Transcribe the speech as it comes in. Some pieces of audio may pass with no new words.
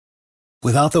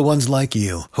Without the ones like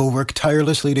you, who work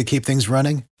tirelessly to keep things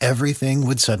running, everything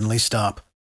would suddenly stop.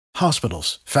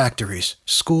 Hospitals, factories,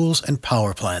 schools, and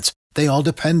power plants, they all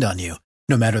depend on you.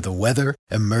 No matter the weather,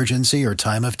 emergency, or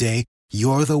time of day,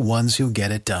 you're the ones who get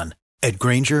it done. At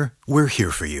Grainger, we're here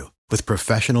for you with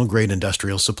professional-grade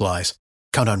industrial supplies.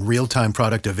 Count on real-time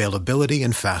product availability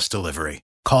and fast delivery.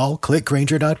 Call,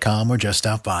 clickgrainger.com, or just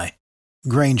stop by.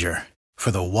 Grainger, for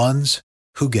the ones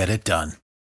who get it done.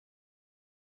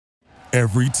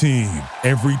 Every team,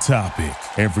 every topic,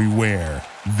 everywhere.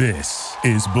 This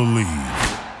is Believe.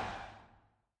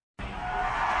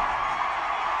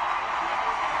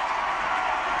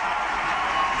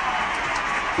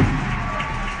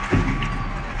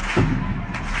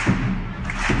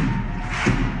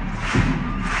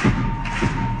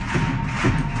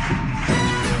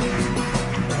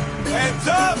 Hands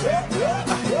up!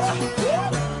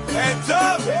 Hands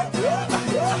up!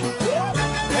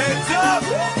 Hands up!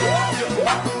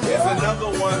 Here's another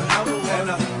one,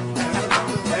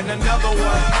 and another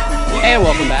one. And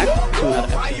welcome back to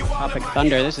another episode of Topic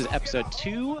Thunder. This is episode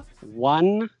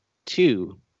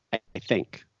 212, I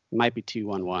think. It might be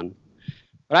 211.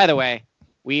 But either way,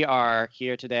 we are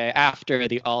here today after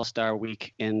the All-Star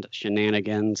Weekend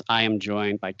shenanigans. I am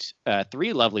joined by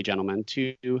three lovely gentlemen,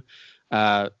 two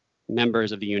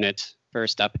members of the unit.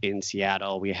 First up in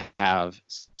Seattle, we have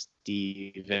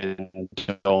Steven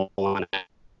Dolan.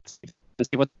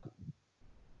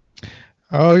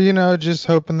 Oh, just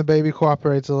hoping the baby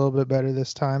cooperates a little bit better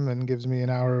this time and gives me an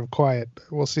hour of quiet.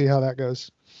 But we'll see how that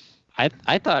goes.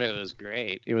 I thought it was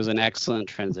great. It was an excellent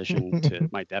transition to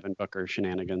my Devin Booker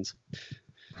shenanigans.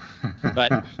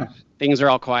 But things are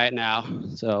all quiet now,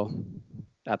 so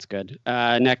that's good.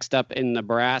 Next up in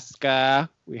Nebraska,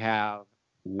 we have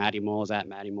Matty Moles at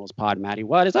Matty Moles Pod. Matty,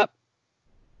 what is up?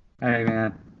 Hey,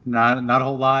 man. Not a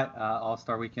whole lot.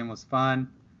 All-Star Weekend was fun.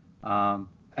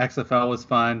 XFL was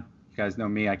fun. You guys know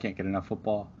me. I can't get enough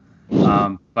football.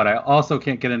 But I also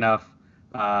can't get enough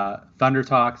Thunder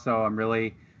Talk, so I'm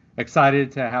really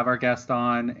excited to have our guest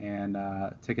on and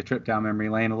take a trip down memory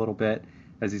lane a little bit,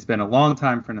 as he's been a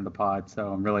long-time friend of the pod,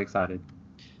 so I'm really excited.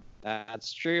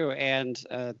 That's true, and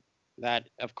that,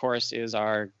 of course, is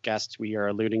our guest we are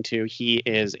alluding to. He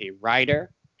is a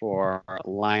writer for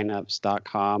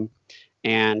lineups.com,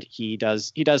 and he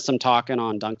does some talking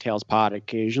on Dunktails Pod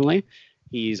occasionally.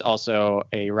 He's also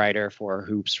a writer for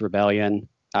Hoops Rebellion,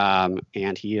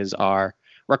 and he is our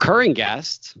recurring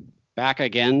guest, back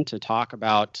again to talk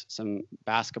about some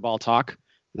basketball talk.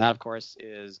 And that, of course,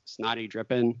 is Snotty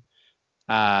Drippin,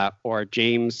 or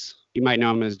James. You might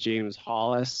know him as James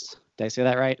Hollis. Did I say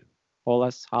that right?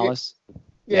 Hollis?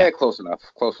 Yeah, close enough.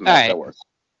 All right. That works.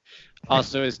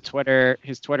 Also, his Twitter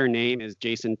name is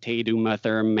Jason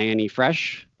Tadumather Manny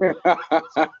Fresh. By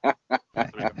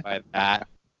that,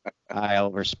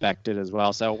 I'll respect it as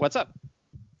well. So, what's up?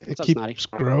 It keeps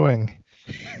growing.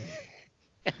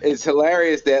 It's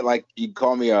hilarious that you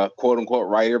call me a quote unquote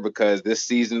writer, because this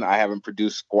season I haven't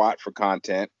produced squat for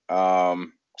content. But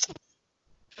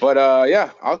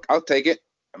yeah, I'll take it.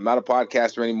 I'm not a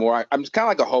podcaster anymore. I'm just kind of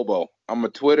like a hobo. I'm a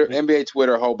NBA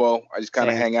Twitter hobo. I just kind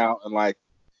of hang out and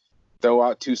throw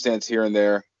out 2 cents here and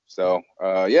there. So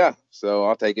yeah, so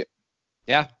I'll take it.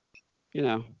 Yeah,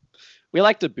 we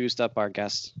like to boost up our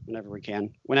guests whenever we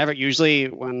can. Usually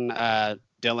when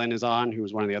Dylan is on,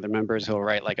 who's one of the other members, he'll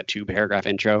write a 2-paragraph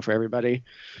intro for everybody.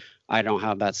 I don't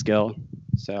have that skill,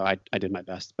 so I did my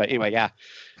best. But anyway, yeah.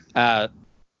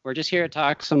 We're just here to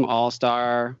talk some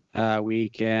All-Star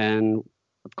Weekend.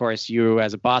 Of course, you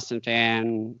as a Boston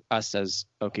fan, us as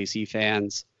OKC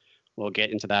fans, we'll get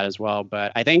into that as well.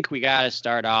 But I think we got to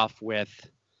start off with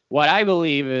what I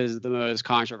believe is the most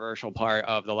controversial part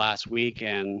of the last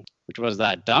weekend, which was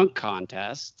that dunk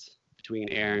contest between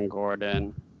Aaron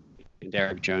Gordon and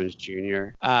Derrick Jones Jr.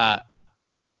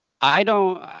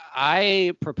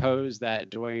 I propose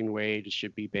that Dwayne Wade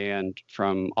should be banned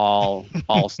from all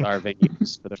All-Star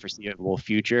venues for the foreseeable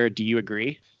future. Do you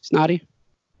agree, Snotty?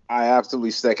 I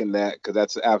absolutely second that, because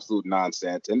that's absolute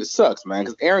nonsense. And it sucks, man,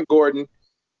 because Aaron Gordon,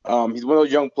 he's one of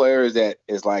those young players that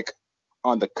is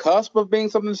on the cusp of being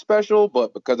something special,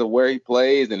 but because of where he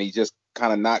plays and he's just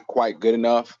kind of not quite good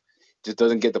enough, just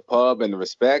doesn't get the pub and the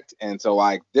respect. And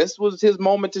so this was his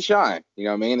moment to shine, you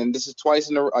know what I mean? And this is twice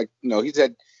in a he's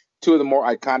had 2 of the more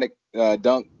iconic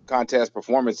dunk contest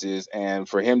performances, and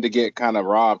for him to get kind of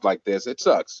robbed like this, it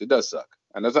sucks. It does suck.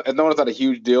 I know it's not a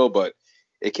huge deal, but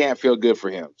it can't feel good for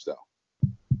him. So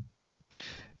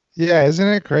yeah, isn't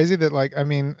it crazy that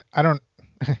I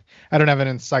don't have an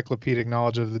encyclopedic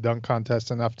knowledge of the dunk contest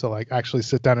enough to actually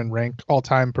sit down and rank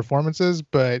all-time performances,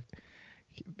 but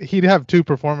he'd have 2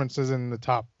 performances in the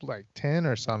top like 10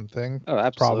 or something. Oh,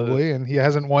 absolutely. Probably, and he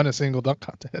hasn't won a single dunk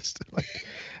contest. Like,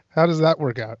 how does that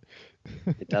work out?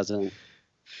 It doesn't.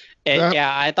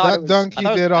 I thought that dunk he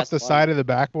did off the side of the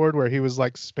backboard where he was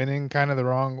like spinning kind of the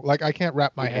wrong. Like, I can't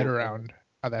wrap my head around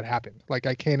how that happened. Like,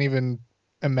 I can't even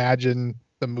imagine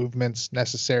the movements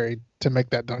necessary to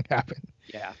make that dunk happen.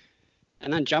 Yeah.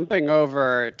 And then jumping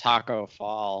over Taco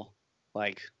Fall,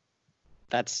 like,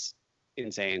 that's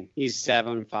insane. He's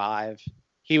 7'5".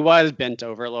 He was bent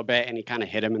over a little bit, and he kind of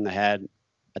hit him in the head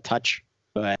a touch.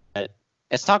 But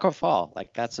it's Taco Fall.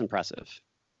 Like, that's impressive.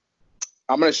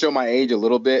 I'm going to show my age a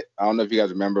little bit. I don't know if you guys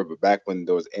remember, but back when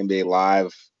there was NBA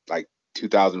Live, like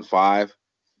 2005,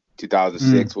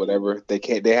 2006, whatever, they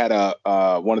had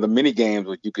a one of the mini games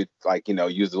where you could, like, you know,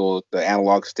 use the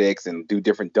analog sticks and do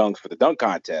different dunks for the dunk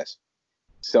contest.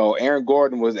 So Aaron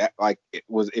Gordon was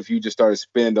if you just started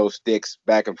spinning those sticks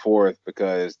back and forth,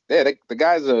 because the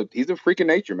guy's he's a freak of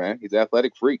nature, man. He's an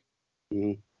athletic freak.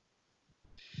 Mm-hmm.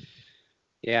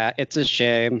 Yeah, it's a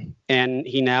shame. And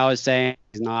he now is saying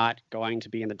he's not going to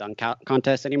be in the dunk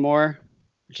contest anymore,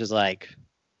 which is like,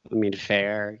 I mean,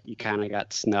 fair. You kind of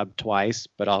got snubbed twice,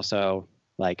 but also,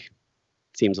 like,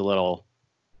 seems a little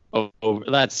over.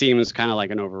 That seems kind of like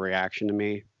an overreaction to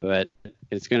me, but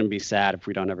it's going to be sad if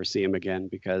we don't ever see him again,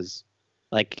 because,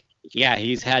 like, yeah,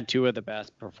 he's had 2 of the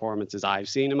best performances I've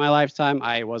seen in my lifetime.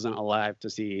 I wasn't alive to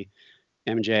see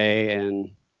MJ and,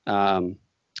 oh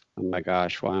my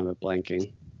gosh, why am I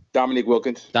blanking? Dominique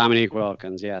Wilkins,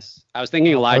 yes. I was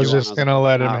thinking Elijah. I was just going to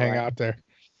let him hang out there.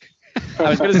 I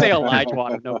was going to say Elijah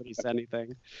if nobody said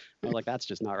anything. I was like, that's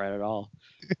just not right at all.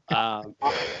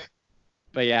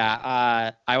 But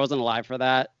yeah, I wasn't alive for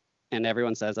that. And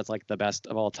everyone says that's like the best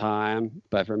of all time.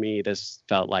 But for me, this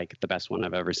felt like the best one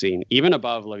I've ever seen, even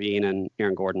above LaVine and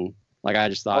Aaron Gordon. Like, I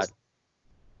just thought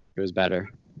it was better.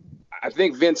 I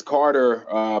think Vince Carter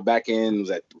back in, was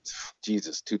that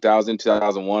 2000,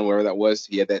 2001, wherever that was,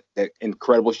 he had that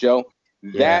incredible show.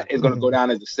 That is going to go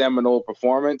down as a seminal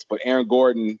performance. But Aaron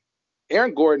Gordon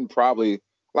probably,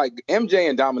 like, MJ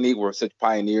and Dominique were such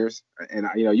pioneers. And,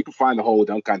 you know, you can find the whole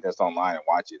dunk contest online and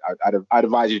watch it. I'd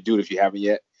advise you to do it if you haven't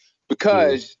yet.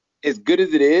 Because as good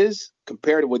as it is,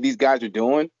 compared to what these guys are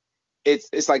doing,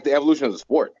 it's like the evolution of the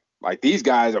sport. Like, these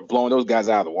guys are blowing those guys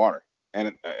out of the water.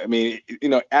 And, I mean, you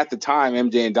know, at the time,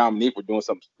 MJ and Dominique were doing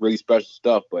some really special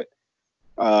stuff. But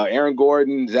Aaron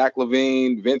Gordon, Zach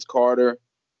LaVine, Vince Carter,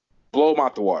 blow them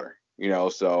out the water. You know,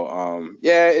 so, and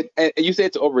you say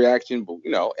it's an overreaction, but,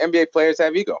 you know, NBA players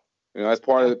have ego. You know, that's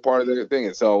part of the thing.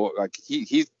 And so, like,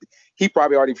 he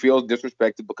probably already feels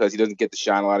disrespected because he doesn't get the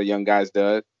shine a lot of young guys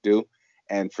do.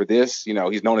 And for this, you know,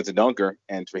 he's known as a dunker,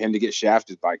 and for him to get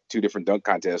shafted like 2 different dunk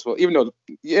contests. Well, even though,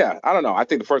 I don't know. I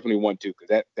think the first one he won too,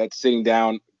 because that sitting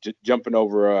down, jumping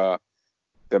over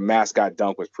the mascot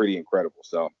dunk was pretty incredible.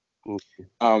 So,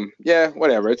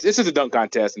 whatever. It's just a dunk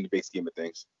contest in the big scheme of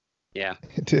things. Yeah.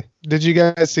 Did you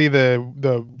guys see the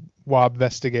WOB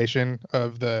investigation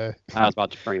of the I was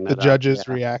about to bring that the judge's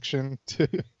reaction to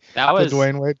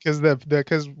Dwayne Wade?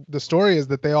 Because the story is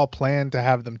that they all planned to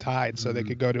have them tied so they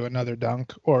could go to another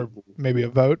dunk or maybe a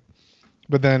vote,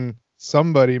 but then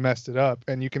somebody messed it up,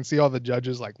 and you can see all the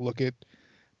judges like look at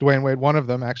Dwayne Wade. One of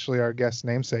them, actually our guest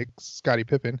namesake, Scottie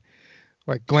Pippen,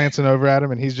 like glancing over at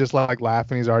him, and he's just like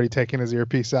laughing. He's already taking his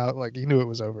earpiece out, like he knew it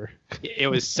was over. It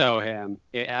was so him.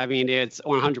 I mean, it's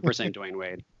 100% Dwayne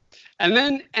Wade. And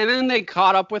then they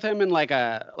caught up with him in like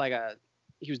a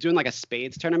he was doing like a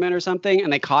spades tournament or something,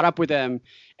 and they caught up with him,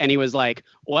 and he was like,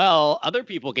 well, other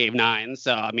people gave 9,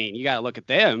 so I mean, you got to look at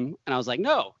them. And I was like,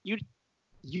 no, you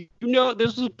know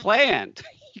this was planned.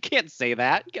 You can't say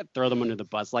that. You can't throw them under the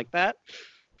bus like that.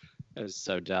 It was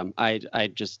so dumb.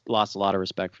 I just lost a lot of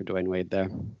respect for Dwayne Wade there.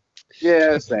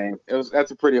 Yeah, same.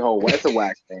 That's a pretty it's a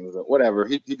whack thing, but whatever.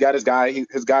 He got his guy.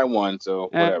 His guy won, so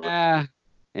whatever.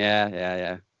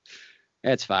 Yeah.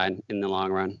 It's fine in the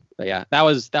long run. But yeah, that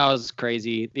was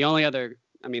crazy. The only other,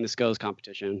 I mean, the skills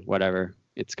competition, whatever.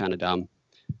 It's kind of dumb.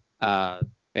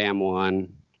 Bam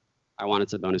won. I wanted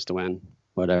Sabonis to win.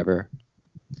 Whatever.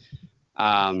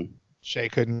 Shea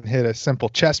couldn't hit a simple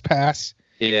chest pass.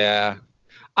 Yeah.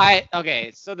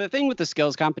 So the thing with the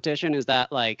skills competition is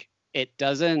that, like, it's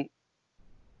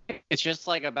just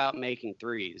like about making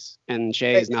threes, and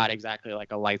Shea is not exactly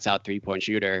like a lights out 3-point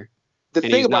shooter. The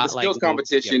thing about the skills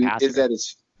competition is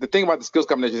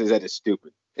that it's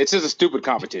stupid. It's just a stupid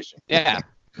competition. Yeah.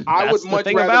 I'd much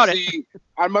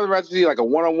rather see like a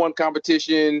one-on-one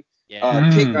competition.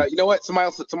 Yeah. You know what? Somebody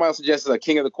else suggested a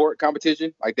King of the Court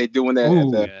competition, like they do in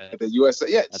at the USA.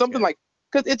 Yeah, that's something good. Like,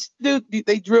 because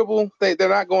they dribble. They're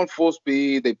not going full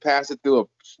speed. They pass it through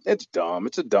it's dumb.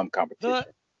 It's a dumb competition.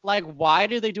 like, why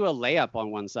do they do a layup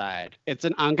on one side? It's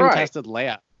an uncontested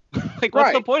layup. Like,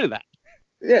 what's the point of that?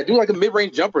 Yeah, do like a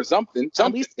mid-range jump or something.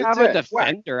 At least have a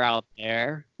defender out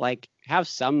there. Like, have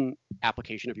some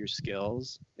application of your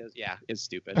skills. It's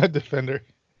stupid. A defender.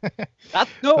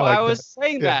 I was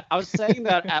saying that. I was saying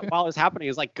that while it was happening.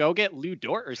 It's like, go get Lou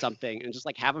Dort or something and just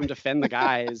like have him defend the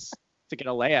guys to get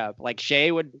a layup. Like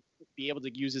Shea would be able to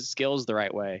use his skills the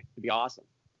right way. It'd be awesome.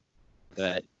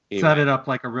 But anyway. Set it up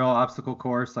like a real obstacle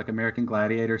course, like American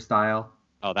Gladiator style.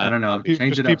 I don't know.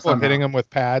 Change it up. People hitting them with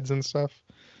pads and stuff.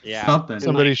 Yeah. Something.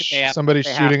 Somebody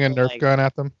shooting a Nerf gun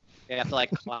at them. They have to like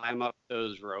climb up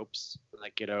those ropes, and,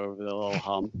 like get over the little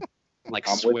hump, like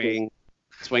swing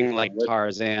like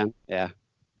Tarzan. Yeah.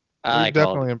 We've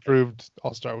definitely improved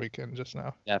All-Star Weekend just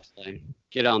now. Definitely.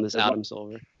 Get on this Adam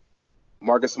Silver.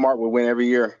 Marcus Smart would win every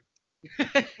year.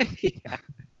 Yeah.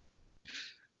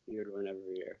 He would win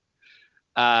every year.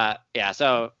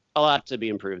 So a lot to be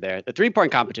improved there. The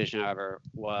 3-point competition, however,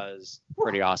 was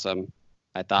pretty awesome,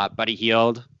 I thought. Buddy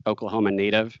Hield, Oklahoma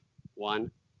native,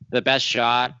 won. The best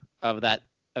shot of that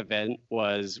event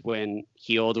was when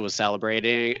Hield was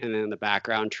celebrating, and then in the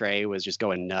background, Trey was just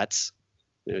going nuts.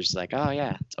 And it was just like, oh,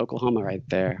 yeah, it's Oklahoma right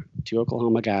there. 2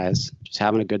 Oklahoma guys just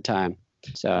having a good time.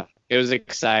 So it was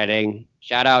exciting.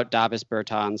 Shout out Davis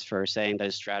Bertans for saying that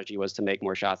his strategy was to make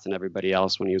more shots than everybody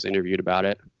else when he was interviewed about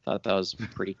it. Thought that was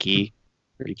pretty key.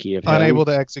 Pretty key of him. Unable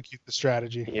to execute the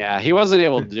strategy. Yeah, he wasn't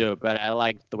able to do it, but I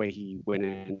liked the way he went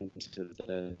into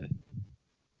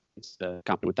the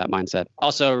company with that mindset.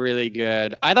 Also really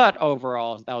good. I thought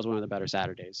overall that was one of the better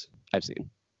Saturdays I've seen.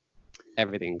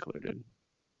 Everything included.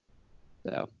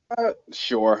 So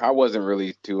sure, I wasn't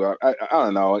really too. I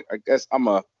don't know. I guess I'm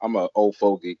a old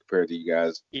fogey compared to you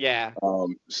guys. Yeah.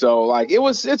 So like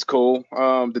it's cool.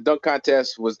 The dunk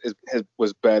contest was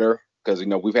better because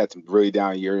we've had some really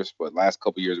down years, but last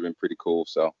couple years have been pretty cool.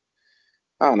 So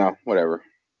I don't know. Whatever.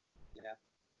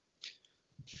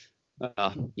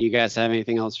 Yeah. You guys have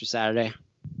anything else for Saturday?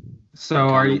 So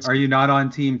are you not on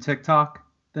Team TikTok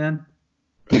then?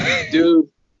 Dude.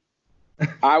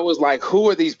 I was like, who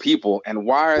are these people and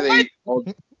why are they?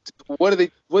 What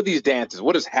are these dances?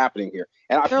 What is happening here?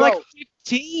 And They're like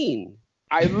 15.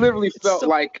 I literally felt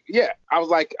like,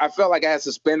 I felt like I had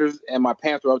suspenders and my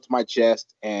pants were up to my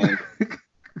chest, and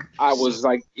I was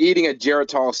like eating a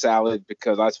Geritol salad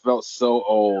because I felt so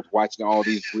old watching all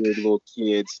these weird little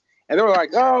kids. And they were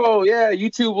like, oh yeah,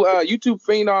 YouTube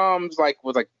phenoms,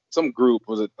 was like some group,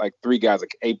 was it like 3 guys,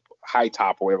 like a high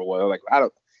top or whatever it was. Like,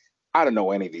 I don't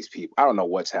know any of these people. I don't know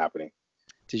what's happening.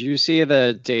 Did you see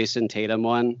the Jason Tatum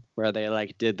one where they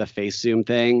like did the face zoom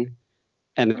thing?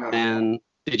 And then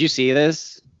did you see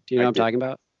this? Do you know what I'm talking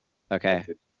about? Okay.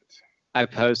 I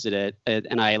posted it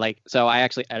and I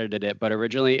actually edited it, but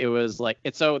originally it was like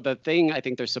so the thing I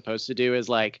think they're supposed to do is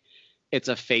like it's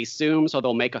a face zoom, so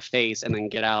they'll make a face and then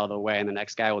get out of the way and the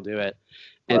next guy will do it.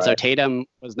 And so Tatum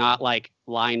was not like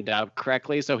lined up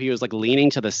correctly, so he was like leaning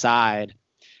to the side.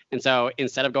 And so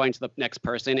instead of going to the next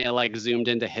person, it like zoomed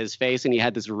into his face and he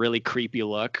had this really creepy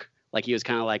look. Like he was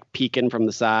kind of like peeking from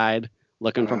the side,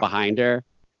 looking from behind her.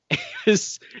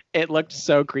 It looked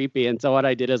so creepy. And so what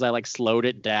I did is I like slowed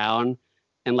it down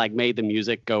and like made the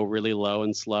music go really low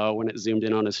and slow when it zoomed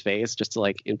in on his face, just to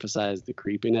like emphasize the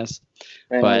creepiness.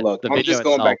 And but look, I'm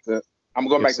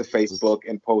going back to Facebook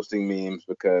and posting memes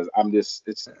because I'm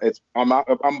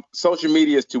social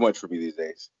media is too much for me these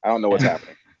days. I don't know what's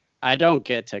happening. I don't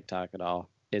get TikTok at all.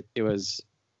 It was,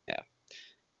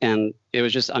 and it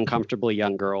was just uncomfortable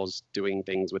young girls doing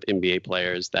things with NBA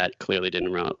players that clearly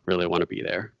didn't really want to be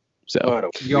there. So what a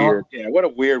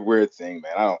weird thing,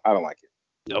 man. I don't like it.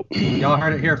 Nope. Y'all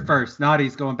heard it here first.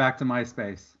 Naughty's going back to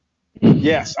MySpace.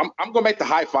 Yes, I'm going to make the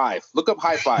high five. Look up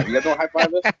high five. You guys know what high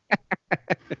five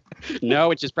is? No,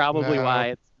 which is probably why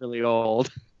it's really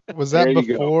old. Was that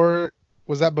before?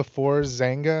 Was that before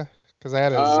Zanga? Because I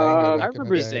had a Zanga. I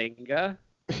remember Zanga.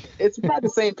 It's not the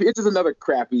same. It's just another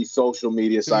crappy social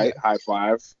media site. High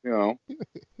five, I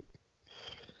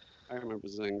remember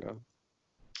Zanga.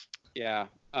 Yeah.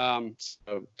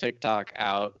 So TikTok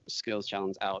out, skills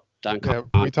challenge out. Dunk. Yeah,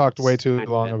 we talked way too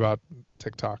long about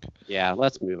TikTok. Yeah,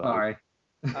 let's move on. All right.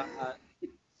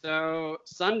 So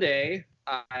Sunday,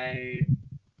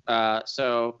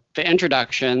 so the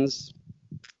introductions,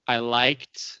 I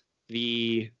liked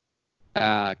the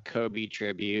Kobe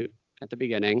tribute at the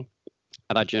beginning.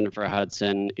 I thought Jennifer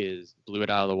Hudson blew it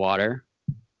out of the water.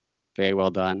 Very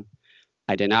well done.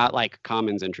 I did not like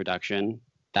Common's introduction.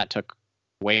 That took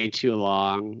way too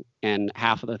long, and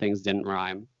half of the things didn't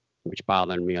rhyme, which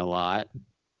bothered me a lot.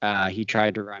 He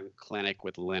tried to rhyme clinic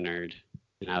with Leonard,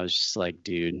 and I was just like,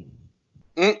 dude,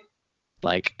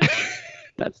 like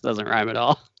That doesn't rhyme at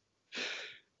all.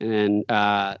 And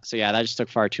so yeah, that just took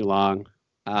far too long.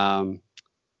 And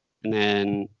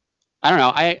then I don't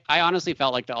know. I honestly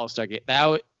felt like the All-Star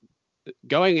game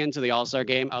going into the All-Star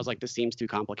game, I was like, this seems too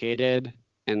complicated,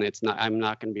 and I'm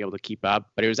not going to be able to keep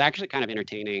up. But it was actually kind of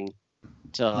entertaining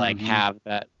to like have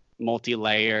that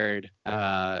multi-layered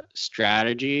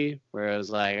strategy where it was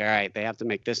like, all right, they have to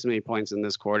make this many points in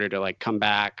this quarter to like come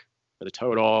back for the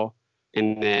total,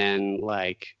 and then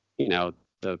like, you know,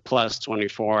 the plus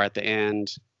 24 at the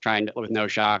end, trying to, with no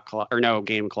shot clock or no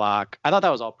game clock. I thought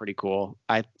that was all pretty cool.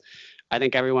 I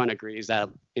think everyone agrees that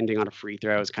ending on a free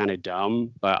throw is kind of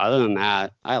dumb, but other than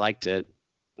that, I liked it.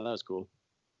 Well, that was cool.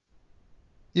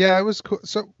 Yeah, it was cool.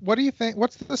 So what do you think?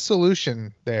 What's the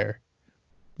solution there?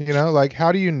 You know, like,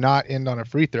 how do you not end on a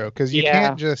free throw? Because you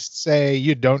can't just say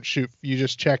you don't shoot, you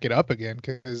just check it up again.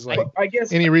 Because like, I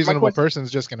guess any reasonable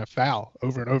person's just going to foul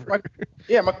over and over.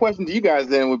 My question to you guys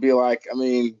then would be like, I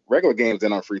mean, regular games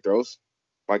end on free throws.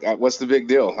 Like, what's the big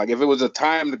deal? Like, if it was a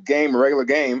timed game, a regular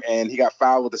game, and he got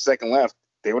fouled with a second left,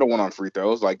 they would have won on free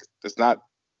throws. Like, it's not.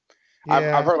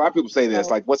 Yeah. I've heard a lot of people say this.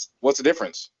 Like, what's the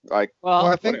difference? Like, well,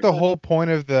 I think the whole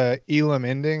point of the Elam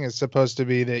ending is supposed to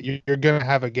be that you're going to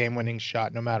have a game-winning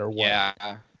shot no matter what.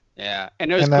 Yeah,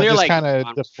 and it was and clear, that just like, kind of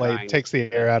deflates, takes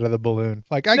the air out of the balloon.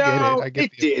 Like, I get it.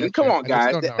 It didn't. Come on,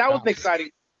 guys. That was an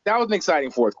exciting. That was an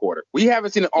exciting fourth quarter. We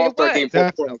haven't seen an All-Star game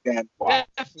fourth quarter like that.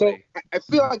 So I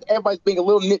feel like everybody's being a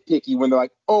little nitpicky when they're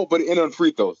like, "Oh, but it ended on free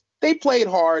throws." They played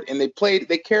hard and they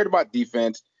cared about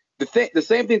defense. The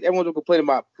same thing everyone's been complaining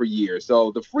about for years.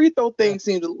 So the free throw thing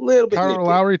seems a little bit. Kyle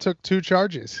Lowry took 2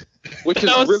 charges, which is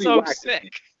really so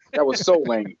sick. That was so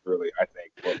lame, really. I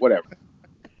think, but whatever.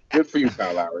 Good for you,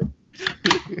 Kyle Lowry.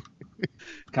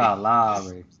 Kyle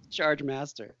Lowry, charge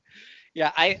master.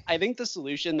 Yeah, I think the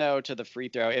solution, though, to the free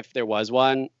throw, if there was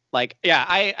one, like, yeah,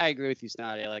 I agree with you,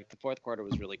 Snotty. Like, the fourth quarter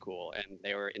was really cool, and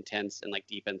they were intense, and, like,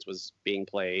 defense was being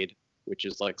played, which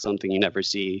is, like, something you never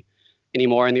see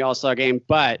anymore in the All-Star game.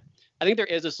 But I think there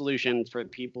is a solution for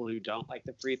people who don't like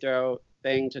the free throw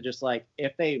thing to just, like,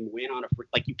 if they win on a free,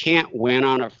 like, you can't win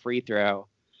on a free throw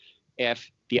if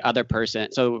the other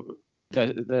person, so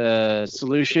the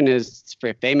solution is for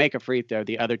if they make a free throw,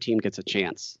 the other team gets a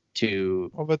chance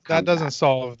to. Well, but that doesn't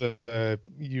solve the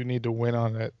you need to win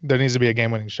on it. There needs to be a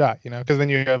game-winning shot, you know, because then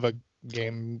you have a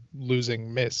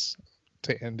game-losing miss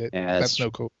to end it. Yeah, that's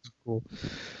no cool.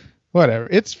 Whatever.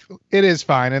 It is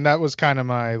fine, and that was kind of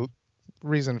my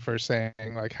reason for saying,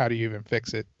 like, how do you even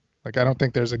fix it? Like, I don't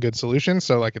think there's a good solution,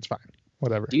 so like, it's fine.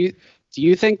 Whatever. Do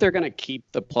you think they're gonna keep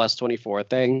the plus 24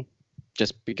 thing,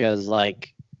 just because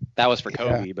like that was for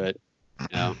Kobe, but you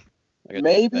know.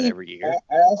 Maybe every year.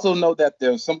 I also know that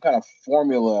there's some kind of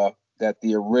formula that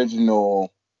the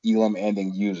original Elam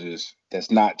ending uses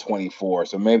that's not 24.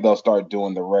 So maybe they'll start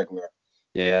doing the regular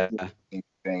thing.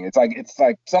 It's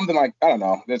like something like, I don't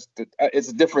know.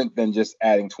 It's different than just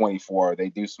adding 24. They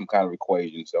do some kind of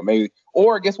equation. So maybe,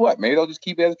 or guess what? Maybe they'll just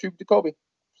keep it as a tribute to Kobe.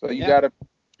 So you gotta.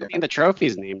 I mean, the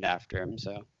trophy's named after him,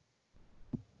 so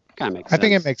kind of makes sense. I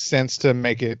think it makes sense to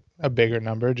make it a bigger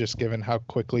number, just given how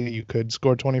quickly you could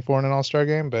score 24 in an All-Star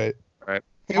game. But right,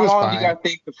 how long do you guys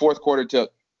think the fourth quarter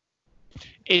took?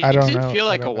 It didn't feel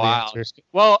like a while.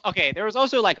 Well, okay, there was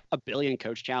also like a billion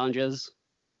coach challenges,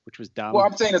 which was dumb. Well,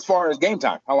 I'm saying as far as game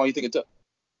time, how long do you think it took?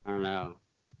 I don't know.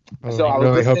 So I'm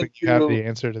really hoping you have the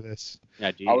answer to this.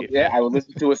 Yeah, I would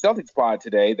listen to a Celtics pod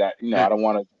today that, you know, I don't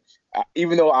want to.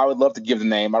 Even though I would love to give the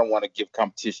name, I don't want to give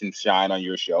competition shine on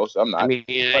your show, so I'm not. I mean,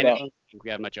 I don't think we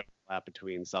have much overlap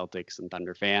between Celtics and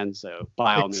Thunder fans, so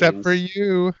by all means. Except for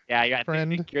you, I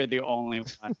friend. think you're the only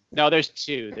one. No, there's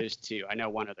two. I know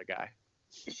one other guy.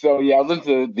 So, yeah, I listened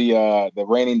to the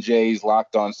Reigning Jays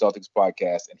Locked On Celtics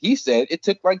podcast, and he said it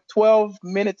took like 12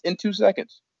 minutes and 2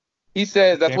 seconds. He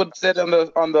said that's what it said on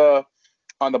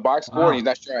the box score. Wow. He's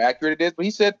not sure how accurate it is, but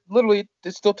he said literally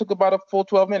it still took about a full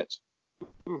 12 minutes.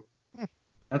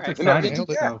 That's exciting.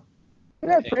 Yeah,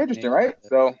 it's pretty interesting, right?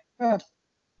 So,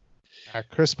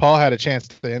 Chris Paul had a chance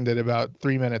to end it about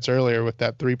 3 minutes earlier with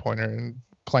that 3-pointer and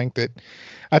clanked it.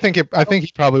 I think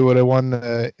he probably would have won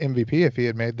the MVP if he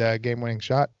had made that game-winning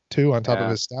shot too on top of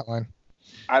his stat line.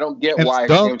 I don't get why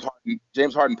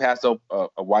James Harden passed up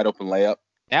a wide open layup.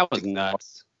 That was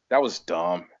nuts. That was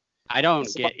dumb. I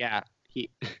don't get. Yeah. He.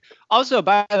 Also,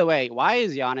 by the way, why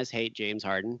does Giannis hate James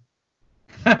Harden?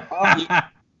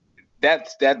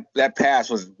 That pass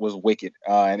was wicked,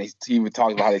 and he even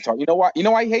talked about how they talk. You know why? You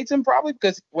know why he hates him? Probably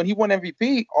because when he won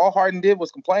MVP, all Harden did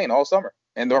was complain all summer,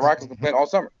 and the Rockets complained all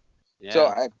summer. Yeah.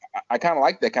 So I kind of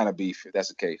like that kind of beef, if that's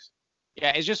the case. Yeah,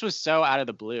 it just was so out of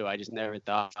the blue. I just never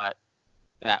thought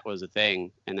that was a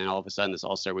thing, and then all of a sudden, this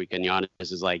All-Star weekend, Giannis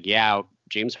is like, "Yeah,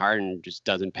 James Harden just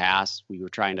doesn't pass. We were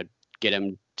trying to get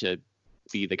him to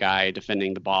be the guy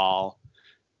defending the ball.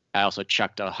 I also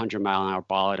chucked a 100-mile-an-hour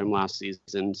ball at him last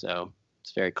season, so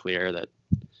it's very clear that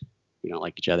we don't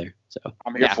like each other. So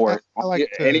I'm here for it. I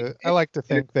like to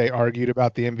think they argued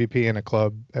about the MVP in a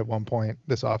club at one point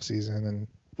this offseason, and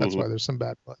that's why there's some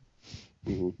bad blood.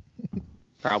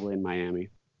 Probably in Miami.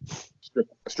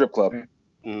 Strip club.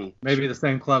 Maybe the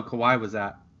same club Kawhi was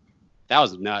at. That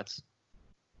was nuts.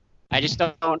 I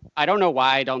don't know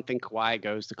why I don't think Kawhi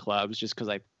goes to clubs, just because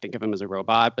I think of him as a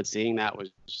robot, but seeing that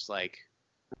was just like,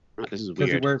 this is weird.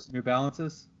 Because he wears New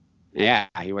Balances? Yeah,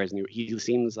 he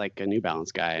seems like a New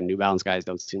Balance guy, and New Balance guys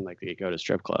don't seem like they go to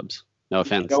strip clubs. No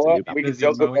offense to New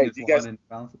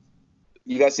Balance.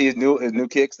 You guys see his new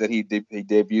kicks that he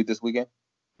debuted this weekend?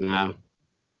 No.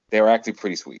 They were actually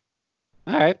pretty sweet.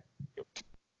 All right.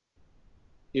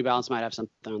 New Balance might have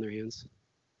something on their hands.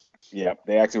 Yeah,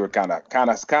 they actually were kind of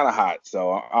hot.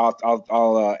 So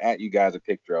I'll at you guys a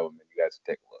picture of them, and you guys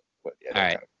take a look. But yeah, all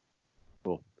right.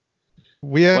 Cool.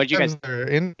 We have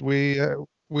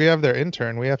we have their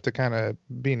intern. We have to kind of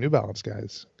be New Balance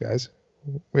guys.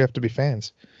 We have to be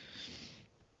fans.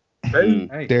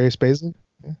 Hey. Darius Baisley.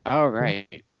 Yeah. Oh,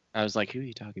 right. I was like, who are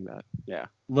you talking about? Yeah.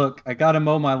 Look, I got to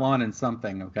mow my lawn in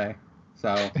something, okay?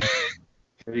 So,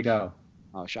 there you go.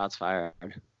 Oh, shots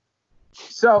fired.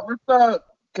 So,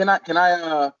 can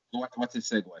I what's his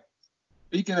segue?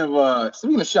 Speaking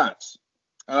of shots.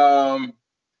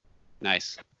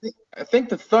 Nice. I think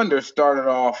the Thunder started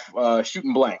off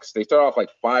shooting blanks. They started off like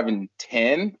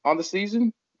 5-10 on the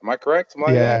season. Am I correct?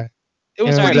 Yeah. It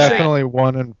was definitely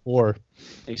 1-4.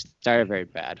 They started very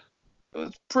bad. It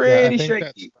was pretty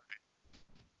shaky.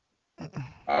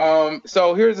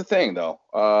 So here's the thing, though.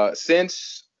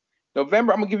 Since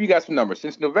November, I'm gonna give you guys some numbers.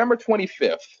 Since November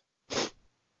 25th,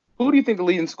 who do you think the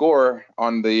leading scorer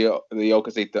on the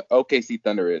OKC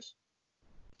Thunder is?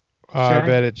 I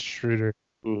bet it's Schroeder.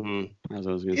 That's what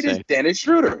I was gonna say. It is Dennis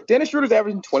Schroeder. Dennis Schroeder's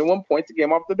averaging 21 points a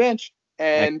game off the bench,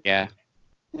 and yeah,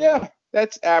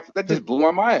 that just blew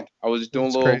my mind. I was just doing a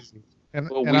little crazy. And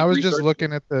I was just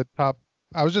looking at the top.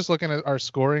 I was just looking at our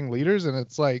scoring leaders, and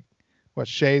it's like,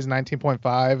 Shea's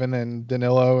 19.5, and then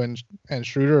Danilo and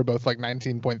Schroeder are both like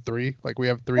 19.3. Like we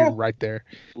have three right there.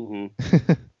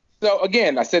 So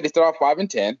again, I said they start off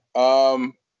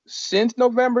 5-10. Since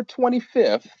November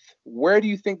 25th, where do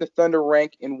you think the Thunder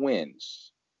rank in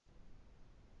wins?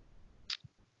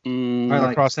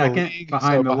 Across the league,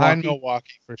 behind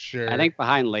Milwaukee for sure. I think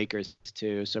behind Lakers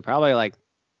too. So probably like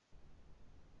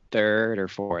third or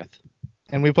fourth.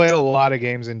 And we played a lot of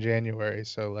games in January,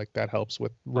 so like that helps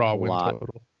with raw win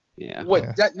total. Yeah.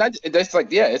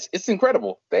 It's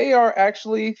incredible. They are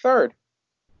actually third.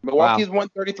 Milwaukee's won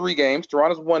 33 games.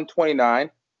 Toronto's won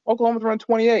 29. Oklahoma's won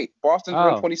 28. Boston's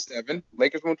won 27.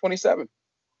 Lakers won 27.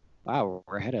 Wow,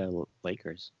 we're ahead of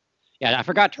Lakers. Yeah, I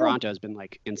forgot Toronto has been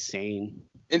like insane.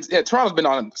 Toronto's been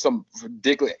on some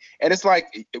ridiculous, and it's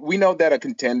like we know that a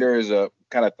contender is a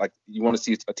kind of like you want to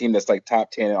see a team that's like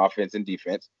top 10 in offense and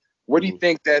defense. Where do you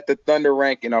think that the Thunder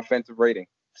rank in offensive rating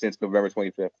since November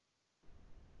 25th?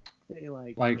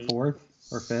 Like fourth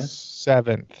or fifth?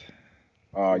 Seventh.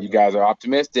 You guys are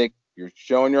optimistic. You're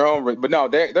showing your own, but no,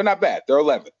 they're not bad. They're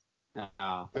 11th.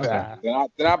 Okay. They're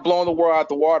not blowing the world out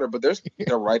the water, but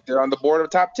they're right there on the board of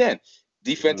top 10.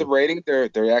 Defensive rating,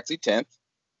 they're actually 10th.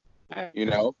 You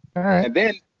know, all right. And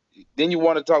then you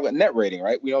want to talk about net rating,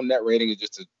 right? We know net rating is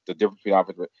just the difference between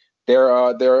offense.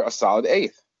 They're a solid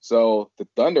 8th. So the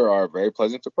Thunder are a very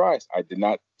pleasant surprise. I did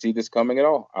not see this coming at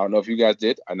all. I don't know if you guys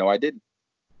did. I know I didn't.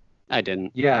 I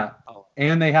didn't. Yeah,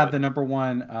 and they have the number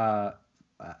one out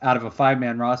of a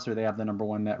 5-man roster. They have the number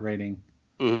one net rating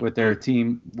with their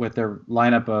team, with their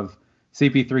lineup of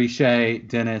CP3, Shea,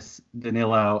 Dennis,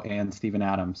 Danilo, and Steven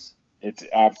Adams. It's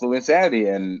absolute insanity.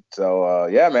 And so,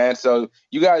 man. So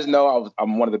you guys know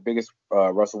I'm one of the biggest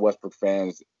Russell Westbrook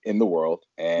fans in the world.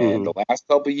 And the last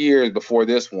couple of years before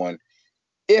this one,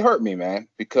 it hurt me, man,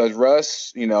 because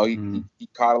Russ, you know, he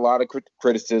caught a lot of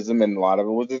criticism, and a lot of it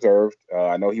was deserved.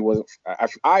 I know he wasn't.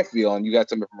 I feel, and you got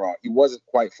something wrong, he wasn't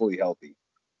quite fully healthy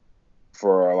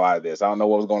for a lot of this. I don't know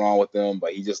what was going on with him,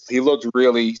 but he started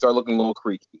looking a little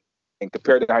creaky. And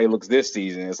compared to how he looks this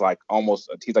season, it's like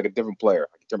he's like a different player.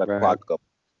 I can turn back the clock a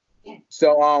couple.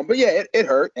 So, but yeah, it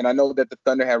hurt, and I know that the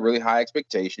Thunder had really high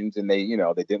expectations, and they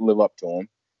didn't live up to them.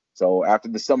 So after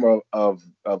the summer of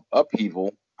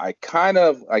upheaval, I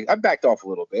backed off a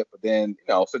little bit, but then,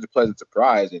 such a pleasant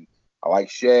surprise. And I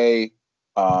like Shea.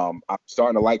 I'm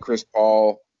starting to like Chris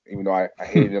Paul, even though I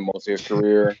hated him most of his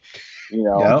career.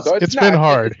 So it's been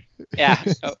hard. Yeah.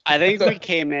 So I think we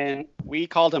came in, we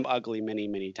called him ugly many,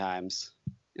 many times.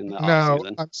 in the No,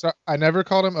 offseason? I'm sorry. I never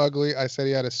called him ugly. I said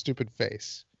he had a stupid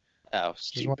face. Oh,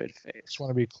 stupid face. Just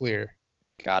want to be clear.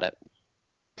 Got it.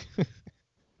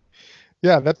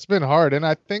 Yeah, that's been hard. And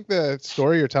I think the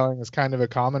story you're telling is kind of a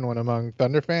common one among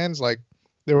Thunder fans. Like,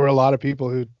 there were a lot of people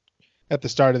who, at the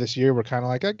start of this year, were kind of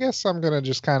like, I guess I'm going to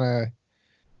just kind of,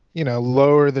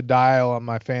 lower the dial on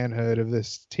my fanhood of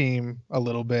this team a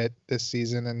little bit this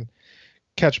season and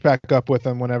catch back up with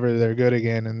them whenever they're good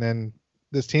again. And then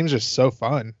this team's just so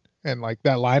fun. And, like,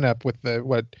 that lineup with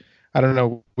I don't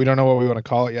know. We don't know what we want to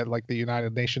call it yet, like the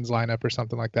United Nations lineup or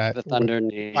something like that. The Thunder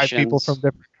Nations. 5 people from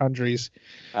different countries.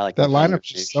 I like that lineup's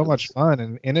just so much fun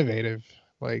and innovative.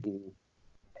 Like,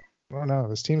 I don't know.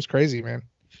 This team's crazy, man.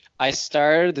 I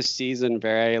started the season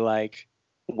very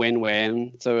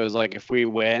win-win. So it was like, if we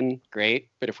win, great.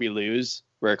 But if we lose,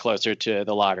 we're closer to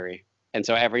the lottery. And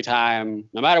so every time,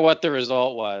 no matter what the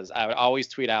result was, I would always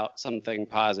tweet out something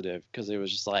positive because it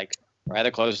was just like, we're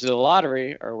either close to the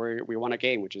lottery or we won a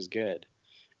game, which is good.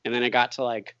 And then it got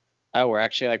to we're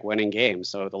actually winning games.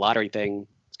 So the lottery thing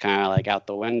is kind of out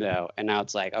the window. And now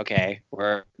it's like, okay,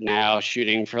 we're now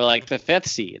shooting for the 5th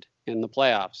seed in the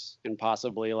playoffs and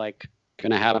possibly going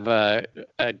to have a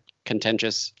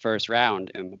contentious first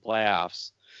round in the playoffs.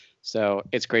 So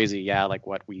it's crazy. Yeah.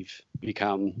 What we've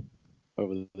become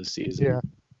over the season. Yeah.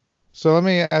 So let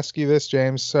me ask you this,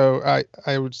 James. So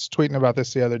I was tweeting about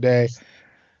this the other day.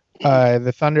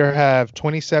 The Thunder have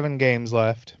 27 games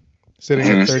left, sitting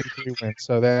at 33 wins.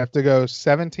 So they have to go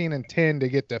 17-10 to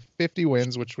get to 50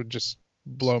 wins, which would just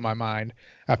blow my mind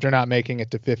after not making it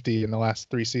to 50 in the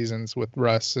last 3 seasons with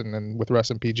Russ and then with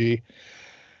Russ and PG.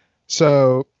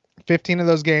 So 15 of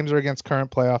those games are against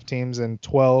current playoff teams and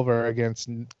 12 are against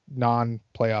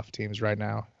non-playoff teams right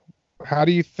now. How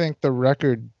do you think the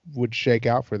record would shake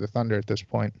out for the Thunder at this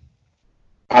point?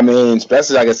 I mean,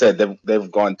 especially like I said, they've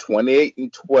gone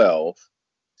 28-12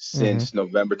 since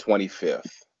November 25th.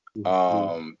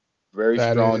 Very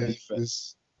strong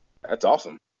defense. That's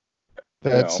awesome.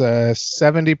 That's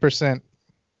 70%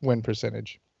 win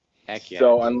percentage. Heck yeah.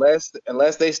 So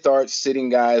unless they start sitting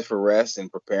guys for rest and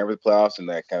preparing for the playoffs and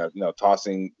that kind of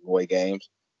tossing away games,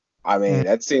 I mean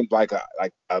that seems like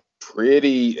a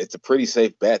pretty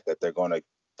safe bet that they're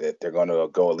gonna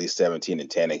go at least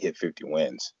 17-10 and hit 50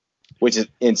 wins. Which is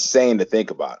insane to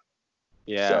think about.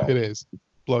 Yeah, it is.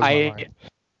 Blows my mind.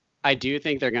 I do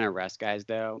think they're going to rest guys,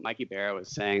 though. Mikey Barrett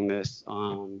was saying this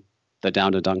on the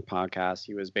Down to Dunk podcast.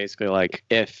 He was basically like,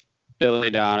 if Billy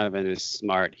Donovan is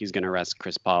smart, he's going to rest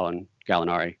Chris Paul and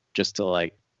Gallinari just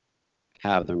to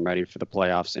have them ready for the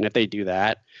playoffs. And if they do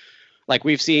that,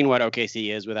 we've seen what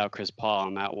OKC is without Chris Paul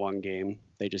in that one game.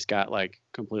 They just got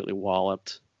completely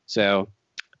walloped. So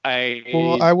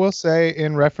I will say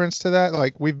in reference to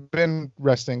that, we've been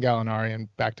resting Gallinari in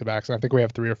back-to-backs. I think we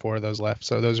have 3 or 4 of those left,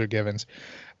 so those are givens.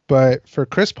 But for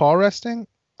Chris Paul resting,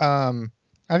 I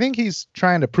think he's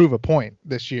trying to prove a point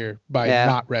this year by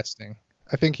not resting.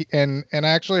 I think and I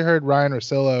actually heard Ryan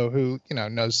Russillo, who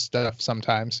knows stuff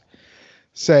sometimes,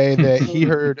 say that he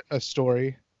heard a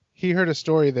story. He heard a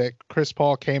story that Chris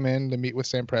Paul came in to meet with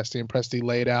Sam Presti, and Presti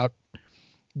laid out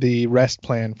the rest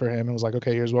plan for him and was like,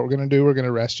 okay, here's what we're going to do. We're going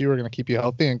to rest you. We're going to keep you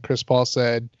healthy. And Chris Paul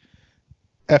said,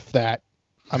 F that.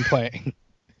 I'm playing.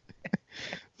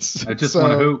 I just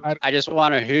want to hoop. I just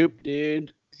want to hoop,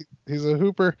 dude. He's a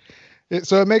hooper.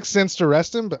 So it makes sense to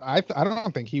rest him, but I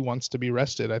don't think he wants to be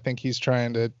rested. I think he's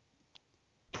trying to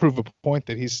prove a point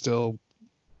that he's still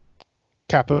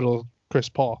capital Chris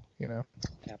Paul, You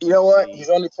know what? He's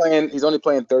only playing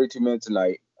 32 minutes a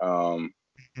night.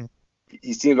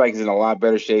 He seems like he's in a lot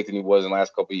better shape than he was in the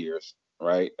last couple of years,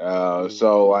 right?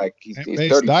 So he's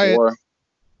 34. Diet.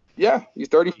 Yeah, he's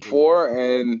 34,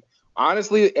 and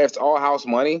honestly, it's all house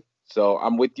money. So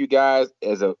I'm with you guys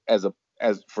as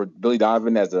for Billy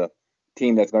Donovan as a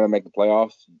team that's going to make the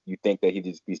playoffs. You think that he'd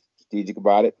just be strategic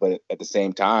about it, but at the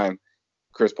same time,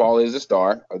 Chris Paul is the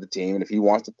star of the team, and if he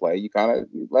wants to play, you kind of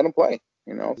let him play.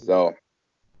 So.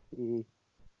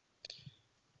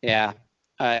 Yeah.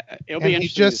 It'll be interesting. He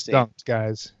just dunked,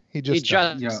 guys. He just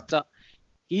dunked.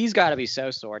 He's got to be so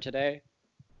sore today.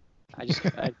 I just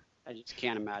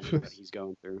can't imagine what he's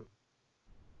going through.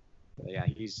 But yeah,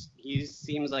 he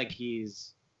seems like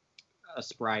he's a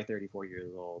spry 34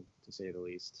 years old, to say the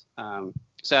least.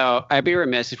 So I'd be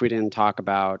remiss if we didn't talk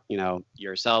about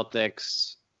your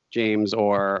Celtics, James,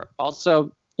 or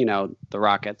also the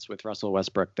Rockets with Russell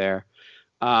Westbrook there.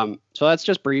 So let's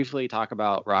just briefly talk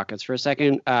about Rockets for a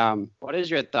second. What is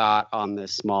your thought on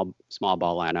this small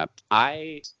ball lineup?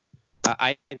 I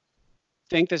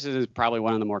think this is probably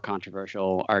one of the more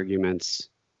controversial arguments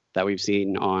that we've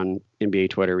seen on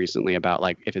NBA Twitter recently about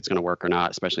if it's going to work or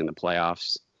not, especially in the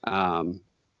playoffs.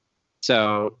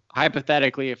 So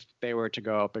hypothetically, if they were to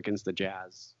go up against the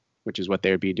Jazz, which is what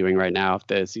they would be doing right now if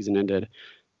the season ended,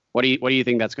 what do you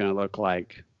think that's going to look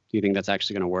like? Do you think that's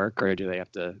actually going to work, or do they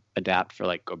have to adapt for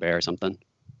like Gobert or something?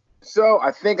 So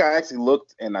I think I actually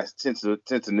looked, and since the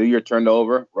new year turned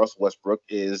over, Russell Westbrook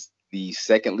is the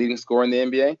second leading scorer in the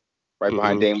NBA, right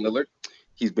behind Dame Lillard.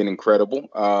 He's been incredible.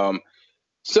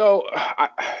 So I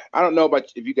don't know about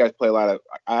if you guys play a lot of.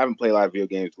 I haven't played a lot of video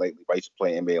games lately, but I used to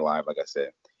play NBA Live, like I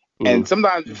said. And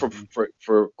sometimes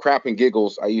for crap and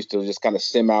giggles, I used to just kind of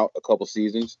sim out a couple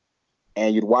seasons,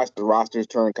 and you'd watch the rosters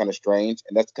turn kind of strange.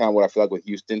 And that's kind of what I feel like with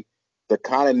Houston. They're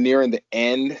kind of nearing the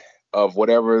end of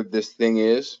whatever this thing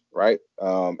is, right?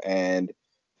 And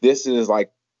this is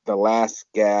like the last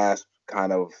gasp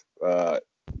kind of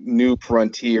new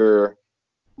frontier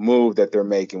move that they're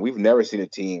making. We've never seen a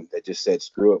team that just said,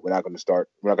 screw it, we're not going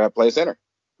to play center.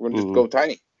 We're going to just go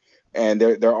tiny. And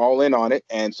they're all in on it.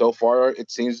 And so far,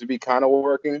 it seems to be kind of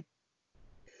working.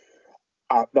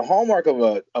 The hallmark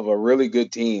of a really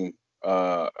good team,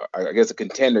 I guess a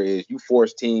contender, is you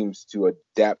force teams to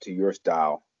adapt to your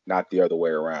style, not the other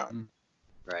way around.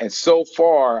 Right. And so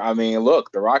far, I mean,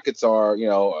 look, the Rockets are,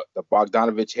 the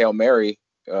Bogdanovich Hail Mary,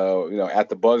 at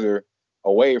the buzzer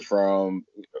away from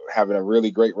having a really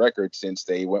great record since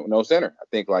they went with no center. I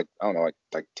think like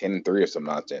 10-3 or some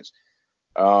nonsense.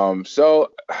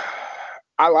 So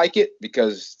I like it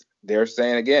because they're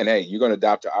saying again, hey, you're going to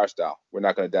adapt to our style. We're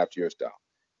not going to adapt to your style.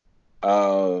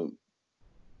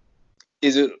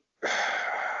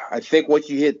 I think once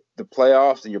you hit the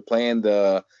playoffs and you're playing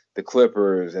the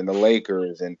Clippers and the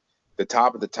Lakers and the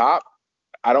top of the top,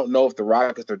 I don't know if the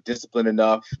Rockets are disciplined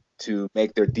enough to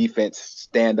make their defense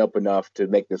stand up enough to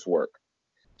make this work.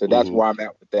 So that's where I'm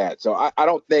at with that. So I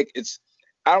don't think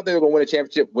they're going to win a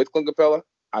championship with Clint Capella.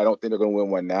 I don't think they're going to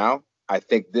win one now. I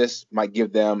think this might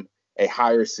give them a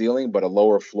higher ceiling, but a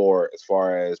lower floor as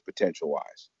far as potential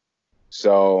wise.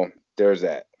 So there's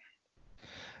that.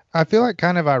 I feel like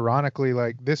kind of ironically,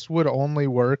 like this would only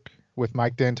work with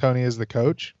Mike D'Antoni as the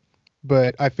coach,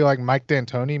 but I feel like Mike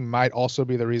D'Antoni might also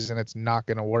be the reason it's not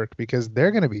going to work because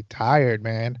they're going to be tired,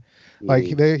 man. Like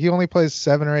he only plays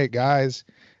 7 or 8 guys,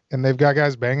 and they've got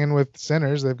guys banging with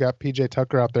centers. They've got PJ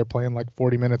Tucker out there playing like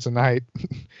 40 minutes a night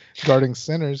guarding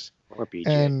centers. Or PJ.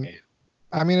 And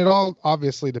I mean, it all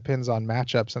obviously depends on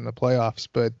matchups in the playoffs,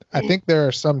 but I think there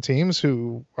are some teams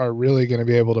who are really going to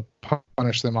be able to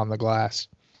punish them on the glass.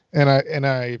 And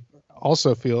I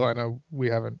also feel, I know we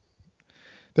haven't,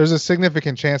 there's a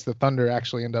significant chance the Thunder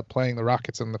actually end up playing the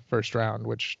Rockets in the first round,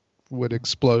 which would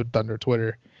explode Thunder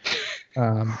Twitter.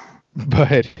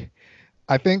 But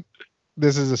I think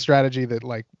this is a strategy that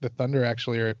like the Thunder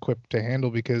actually are equipped to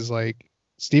handle because like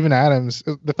Steven Adams,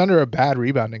 the Thunder are a bad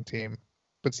rebounding team,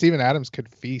 but Steven Adams could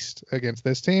feast against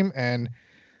this team. And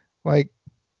like,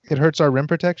 it hurts our rim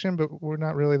protection, but we're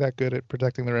not really that good at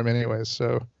protecting the rim anyways.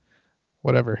 So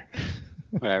whatever.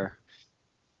 It'll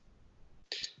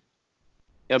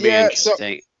be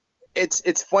interesting. So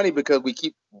it's funny because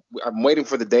I'm waiting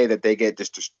for the day that they get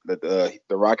the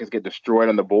Rockets get destroyed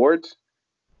on the boards,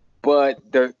 but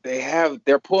they're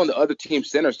pulling the other team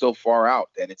center so far out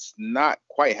that it's not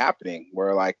quite happening.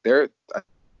 Where like they're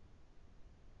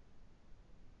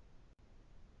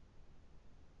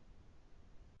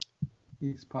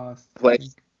He's paused. I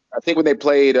think when they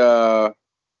played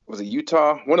was it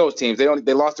Utah? One of those teams.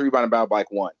 They lost the rebound battle by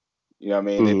like 1. You know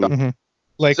what I mean?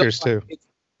 Lakers too.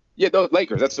 Yeah, those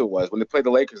Lakers. That's who it was. When they played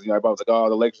the Lakers, everybody was like, "Oh,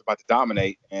 the Lakers are about to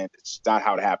dominate," and it's not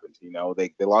how it happened.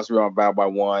 They lost the rebound battle by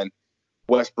 1.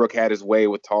 Westbrook had his way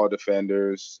with taller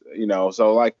defenders.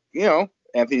 So like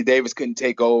Anthony Davis couldn't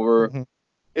take over.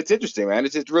 It's interesting, man.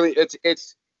 It's just really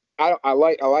I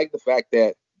like the fact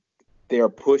that they are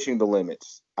pushing the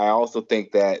limits. I also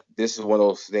think that this is one of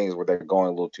those things where they're going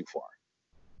a little too far.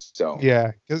 So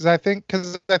yeah, because I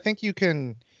think you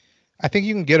can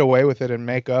get away with it and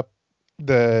make up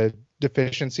the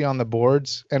deficiency on the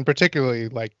boards, and particularly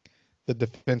like the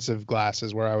defensive glass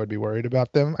is where I would be worried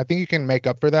about them. I think you can make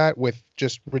up for that with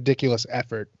just ridiculous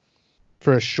effort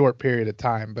for a short period of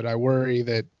time, but I worry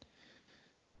that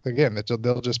again that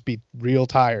they'll just be real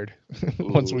tired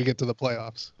once we get to the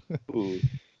playoffs.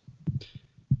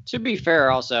 To be fair,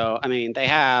 also, I mean, they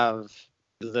have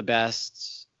the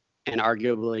best and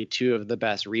arguably 2 of the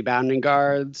best rebounding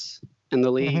guards in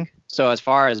the league. So as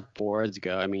far as boards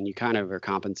go, I mean, you kind of are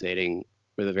compensating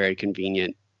with a very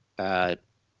convenient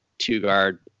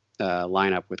 2-guard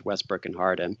lineup with Westbrook and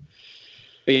Harden.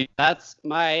 But yeah, that's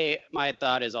my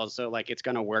thought is also like it's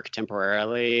going to work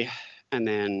temporarily. And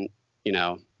then,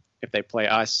 if they play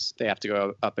us, they have to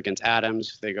go up against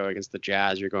Adams. If they go against the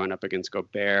Jazz, you're going up against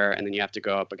Gobert. And then you have to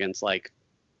go up against like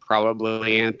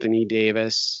probably Anthony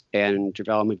Davis and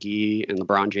JaVale McGee and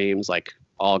LeBron James, like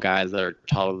all guys that are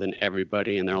taller than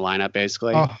everybody in their lineup,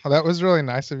 basically. Oh, that was really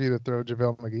nice of you to throw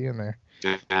JaVale McGee in there.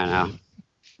 I know.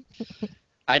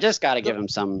 I just got to give him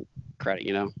some credit,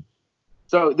 you know?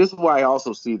 So this is why I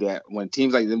also see that when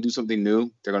teams like them do something new,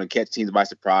 they're going to catch teams by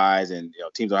surprise, and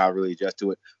teams don't know how to really adjust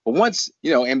to it. But once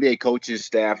NBA coaches,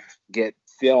 staff get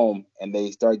film and they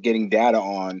start getting data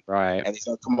on, right, and they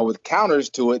start coming up with counters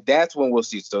to it, that's when we'll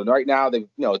see. So right now,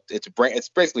 it's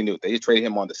basically new. They just traded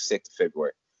him on the 6th of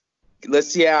February.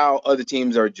 Let's see how other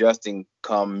teams are adjusting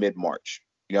come mid-March.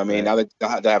 You know what I mean? Right.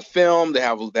 Now they have film, they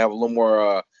have a little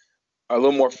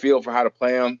more feel for how to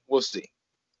play them. We'll see.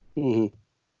 Mm-hmm.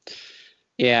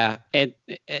 Yeah,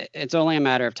 it's only a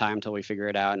matter of time till we figure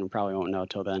it out, and we probably won't know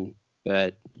till then.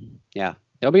 But yeah,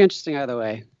 it'll be interesting either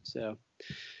way. So,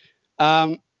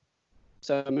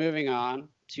 moving on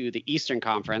to the Eastern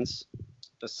Conference,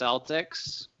 the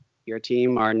Celtics, your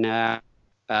team, are now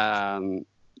kind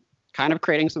of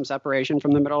creating some separation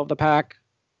from the middle of the pack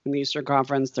in the Eastern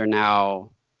Conference. They're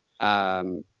now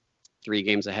 3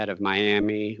 games ahead of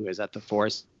Miami, who is at the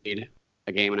 4th seed,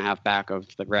 a game and a half back of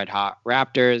the Red Hot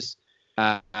Raptors.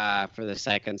 For the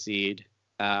 2nd seed.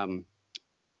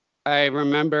 I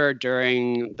remember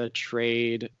during the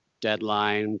trade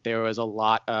deadline, there was a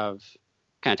lot of,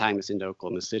 kind of tying this into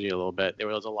Oklahoma City a little bit, there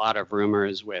was a lot of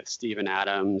rumors with Steven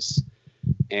Adams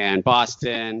and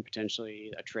Boston,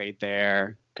 potentially a trade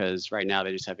there, because right now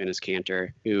they just have Enes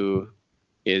Kanter, who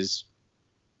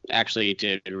actually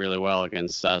did really well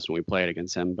against us when we played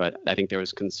against him, but I think there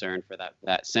was concern for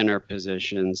that center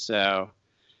position. So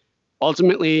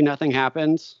ultimately, nothing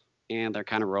happened, and they're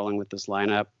kind of rolling with this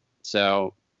lineup.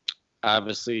 So,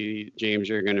 obviously, James,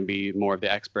 you're going to be more of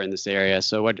the expert in this area.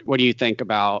 So, what do you think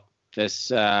about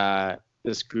this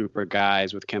group of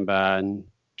guys with Kemba and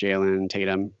Jalen and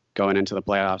Tatum going into the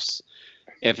playoffs?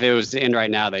 If it was to end right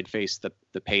now, they'd face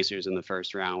the Pacers in the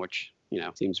first round, which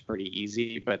seems pretty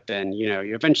easy. But then you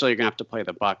eventually you're going to have to play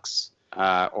the Bucks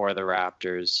or the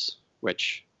Raptors,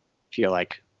 which feel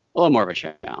like a little more of a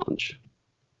challenge.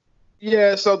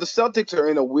 Yeah, so the Celtics are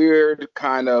in a weird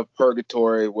kind of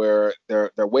purgatory where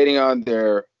they're waiting on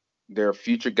their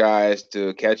future guys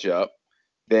to catch up.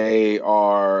 They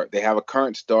have a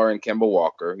current star in Kemba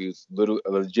Walker. He's a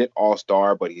legit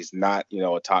all-star, but he's not,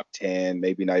 a top 10,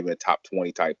 maybe not even a top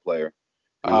 20 type player.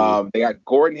 Mm-hmm. They got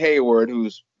Gordon Hayward,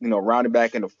 who's, rounded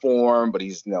back into form, but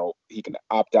he's, he can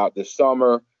opt out this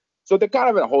summer. So they're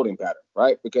kind of in a holding pattern,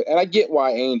 right? And I get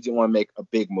why Ainge didn't want to make a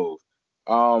big move.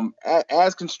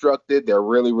 As constructed, they're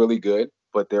really, really good,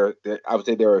 but I would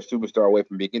say they're a superstar away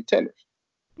from being contenders.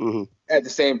 Mm-hmm. At the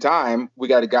same time, we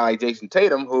got a guy like Jason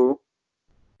Tatum who,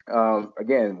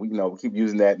 again, we keep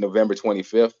using that November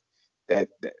 25th, that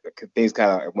things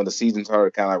kind of, when the season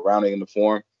started kind of rounding into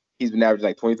form, he's been averaging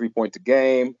like 23 points a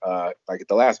game. Like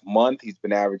the last month, he's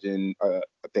been averaging, I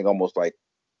think almost like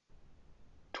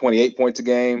 28 points a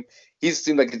game. He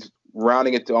seems like he's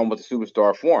rounding it to almost a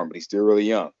superstar form, but he's still really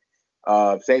young.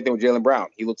 Same thing with Jaylen Brown.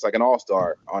 He looks like an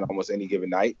all-star on almost any given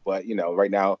night. But,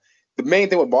 right now, the main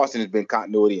thing with Boston has been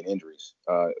continuity and injuries.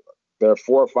 There are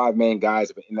 4 or 5 main guys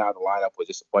that have been in and out of the lineup with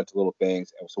just a bunch of little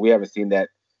things. And so we haven't seen that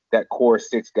core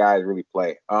 6 guys really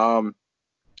play.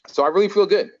 So I really feel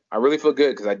good. I really feel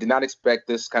good because I did not expect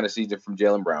this kind of season from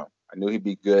Jaylen Brown. I knew he'd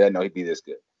be good. I know he'd be this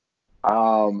good.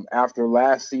 After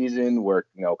last season where,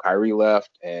 Kyrie left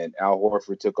and Al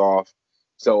Horford took off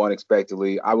so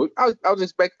unexpectedly, I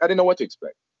didn't know what to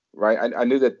expect, right? I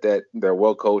knew that they're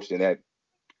well coached and had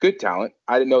good talent.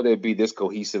 I didn't know they'd be this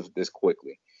cohesive this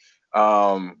quickly.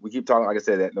 We keep talking, like I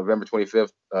said, that November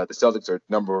 25th, the Celtics are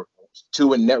number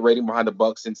 2 in net rating behind the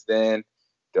Bucks since then.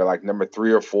 They're like number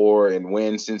 3 or 4 in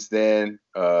wins since then.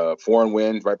 4 in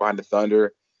wins, right behind the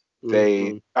Thunder.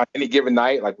 They on any given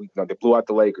night, like they blew out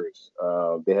the Lakers.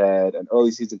 They had an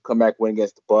early season comeback win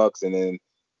against the Bucks, and then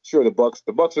sure the Bucks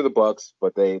are the Bucks,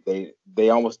 but they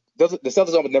almost the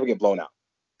Celtics almost never get blown out.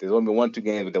 There's only been 1-2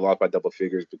 games but they lost by double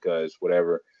figures because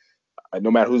whatever.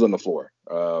 No matter who's on the floor,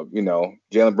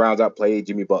 Jaylen Brown's outplayed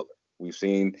Jimmy Butler. We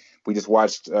just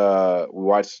watched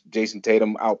Jason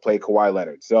Tatum outplay Kawhi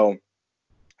Leonard. So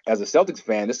as a Celtics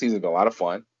fan, this season's been a lot of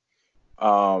fun.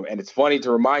 And it's funny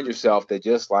to remind yourself that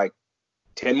just like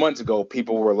 10 months ago,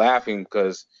 people were laughing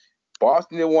because a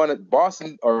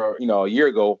year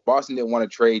ago, Boston didn't want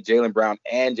to trade Jaylen Brown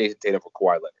and Jason Tatum for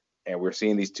Kawhi Leonard. And we're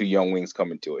seeing these 2 young wings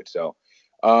come into it. So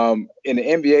in the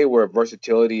NBA where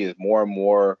versatility is more and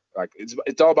more like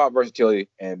it's all about versatility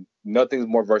and nothing's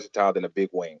more versatile than a big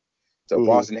wing. So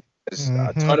Boston has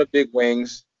a ton of big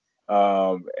wings.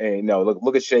 And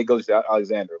look at Shai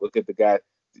Gilgeous-Alexander. Look at the guy,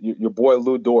 your boy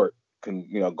Lou Dort.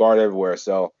 can guard everywhere.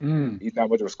 So he's not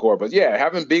much of a scorer. But yeah,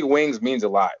 having big wings means a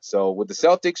lot. So with the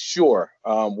Celtics, sure.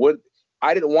 I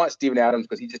didn't want Steven Adams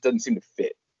because he just doesn't seem to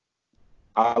fit.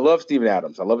 I love Steven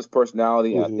Adams. I love his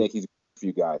personality, and I think he's good for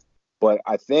you guys. But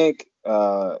I think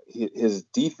his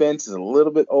defense is a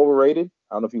little bit overrated.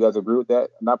 I don't know if you guys agree with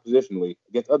that. Not positionally.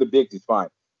 Against other bigs, he's fine.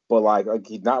 But like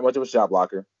he's not much of a shot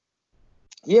blocker.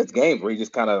 He has games where he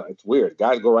just kind of, it's weird.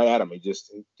 Guys go right at him. He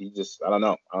just I don't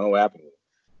know. I don't know what happened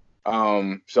with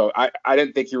him. So I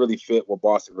didn't think he really fit what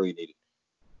Boston really needed.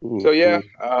 So yeah,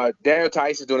 Daniel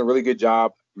Tice is doing a really good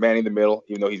job manning the middle,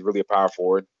 even though he's really a power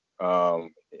forward.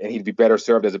 And he'd be better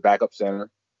served as a backup center.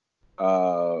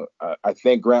 I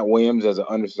think Grant Williams as an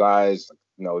undersized,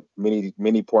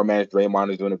 mini poor managed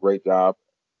Draymond is doing a great job.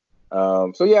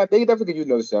 So yeah, they definitely could use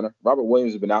another center. Robert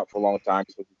Williams has been out for a long time.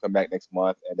 He's supposed to come back next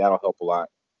month, and that'll help a lot.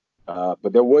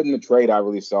 But there wasn't a trade I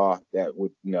really saw that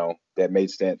would, that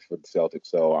made sense for the Celtics.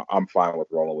 So I'm fine with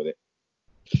rolling with it.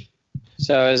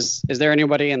 So is there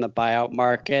anybody in the buyout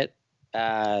market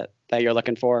that you're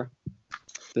looking for?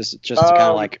 This is just to kind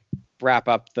of like wrap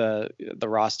up the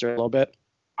roster a little bit.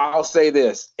 I'll say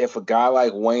this: if a guy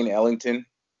like Wayne Ellington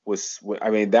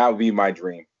that would be my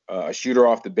dream. A shooter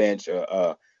off the bench,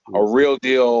 a real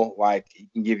deal, like he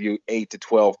can give you 8 to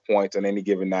 12 points on any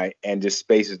given night and just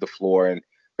spaces the floor.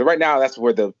 But right now, that's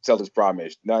where the Celtics' problem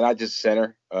is. No, not just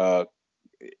center,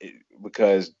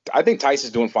 because I think Tice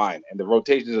is doing fine, and the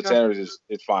rotations of centers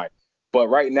is fine. But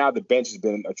right now, the bench has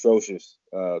been atrocious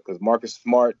because Marcus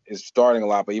Smart is starting a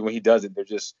lot, but even when he does it, they're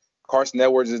just Carson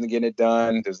Edwards isn't getting it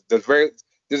done. There's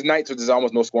nights where there's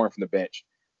almost no scoring from the bench.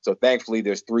 So thankfully,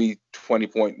 there's three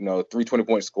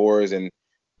 20-point scorers, and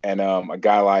a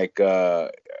guy like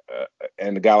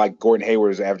Gordon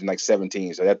Hayward is averaging like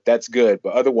 17. So that's good.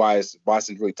 But otherwise,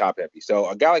 Boston's really top heavy. So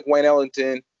a guy like Wayne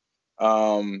Ellington,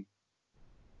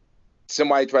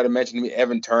 somebody tried to mention to me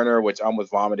Evan Turner, which I almost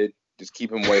vomited. Just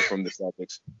keep him away from the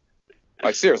Celtics.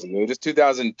 Like seriously, dude, just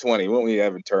 2020. We don't need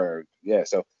Evan Turner. Yeah.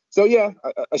 So yeah,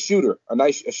 a shooter,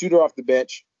 a shooter off the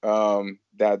bench.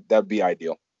 That'd be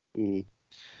ideal. Mm-hmm.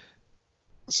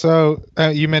 So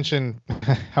you mentioned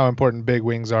how important big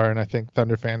wings are, and I think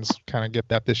Thunder fans kind of get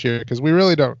that this year because we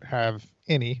really don't have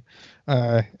any.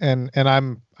 And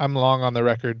I'm long on the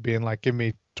record being like, give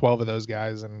me 12 of those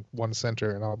guys and one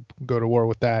center, and I'll go to war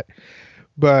with that.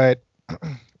 But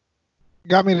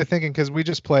got me to thinking because we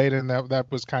just played, and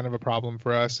that was kind of a problem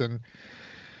for us. And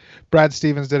Brad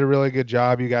Stevens did a really good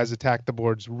job. You guys attacked the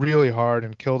boards really hard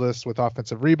and killed us with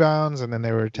offensive rebounds, and then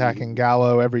they were attacking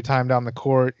Gallo every time down the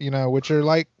court, which are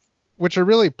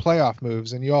really playoff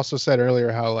moves. And you also said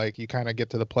earlier how like you kind of get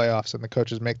to the playoffs and the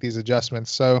coaches make these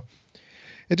adjustments. So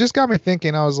it just got me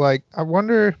thinking. I was like, I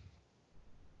wonder,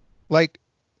 like,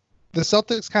 the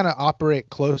Celtics kind of operate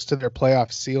close to their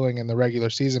playoff ceiling in the regular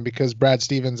season because Brad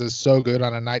Stevens is so good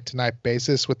on a night-to-night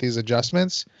basis with these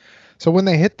adjustments. So when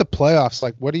they hit the playoffs,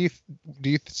 like, what do you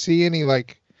see any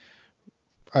like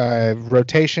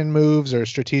rotation moves or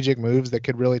strategic moves that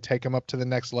could really take them up to the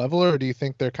next level, or do you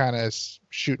think they're kind of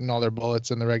shooting all their bullets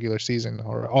in the regular season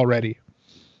or already?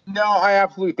 No, I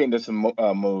absolutely think there's some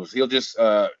moves. He'll just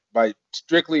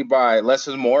strictly by less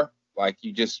is more. Like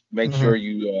you just make sure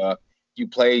you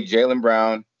play Jaylen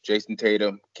Brown, Jason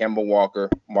Tatum, Kemba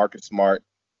Walker, Marcus Smart.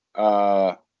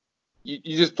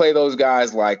 You just play those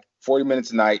guys like 40 minutes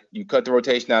a night. You cut the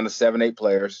rotation down to 7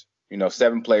 players,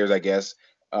 7 players, I guess.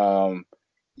 And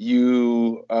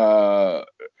another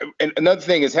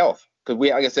thing is health. Because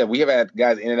like I said, we have had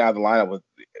guys in and out of the lineup with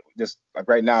just like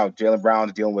right now, Jaylen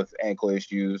Brown's dealing with ankle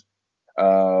issues.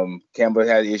 Kemba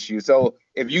had issues. So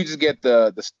if you just get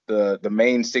the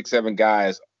main 6-7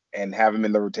 guys and have them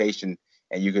in the rotation,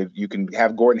 and you can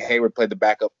have Gordon Hayward play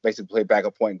backup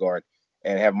point guard,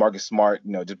 and have Marcus Smart,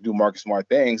 just do Marcus Smart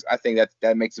things. I think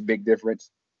that makes a big difference.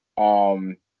 I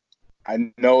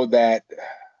know that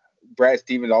Brad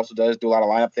Stevens also does do a lot of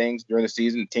lineup things during the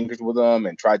season, tinkers with them,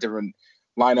 and tries different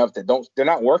lineups they're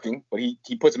not working, but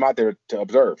he puts them out there to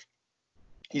observe.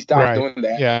 He stopped doing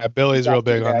that. Yeah, Billy's real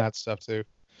big on that stuff too.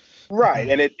 Right,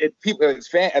 and people as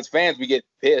fans we get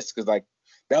pissed because like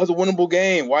that was a winnable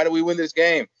game. Why do we win this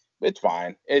game? It's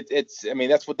fine.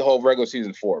 That's what the whole regular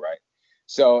season's for, right?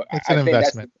 So it's an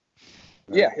investment.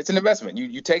 It's an investment.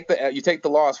 You take the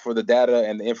loss for the data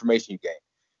and the information you gain.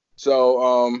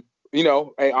 So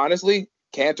hey, honestly,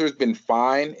 Kanter's been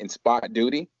fine in spot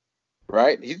duty,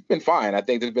 right? He's been fine. I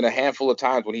think there's been a handful of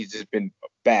times when he's just been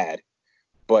bad,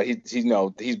 but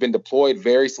he's been deployed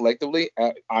very selectively.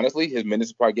 Honestly, his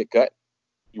minutes will probably get cut.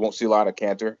 You won't see a lot of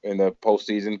Kanter in the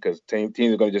postseason because teams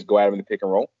are going to just go at him in the pick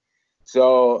and roll.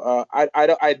 So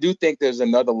I do think there's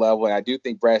another level, and I do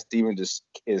think Brad Stevens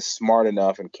is smart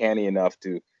enough and canny enough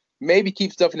to maybe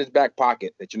keep stuff in his back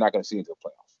pocket that you're not going to see until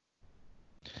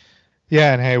playoffs.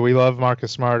 Yeah, and hey, we love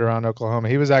Marcus Smart around Oklahoma.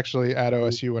 He was actually at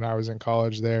OSU when I was in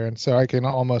college there, and so I can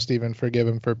almost even forgive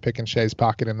him for picking Shea's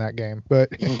pocket in that game. But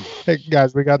hey,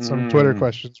 guys, we got some Twitter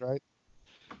questions, right?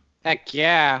 Heck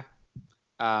yeah.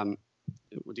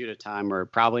 Due to time, we're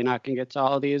probably not going to get to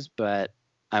all of these, but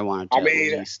I wanted to at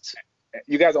least...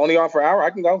 You guys only on for an hour? I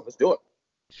can go. Let's do it.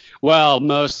 Well,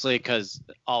 mostly because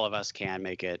all of us can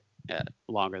make it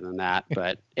longer than that.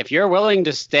 But if you're willing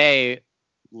to stay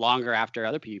longer after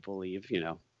other people leave,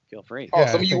 feel free. Oh,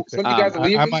 some of you guys are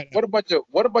leaving? What a bunch of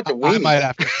weenies. I might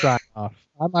have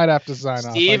to sign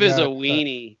off. Steve is a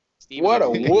weenie. What a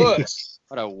wuss.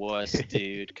 What a wuss,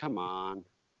 dude. Come on.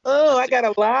 Oh, I got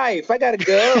a life. I got to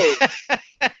go.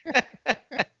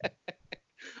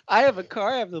 I have a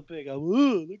car. I have the big.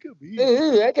 Ooh, look at me.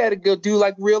 Ooh, I got to go do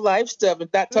like real life stuff and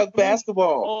not talk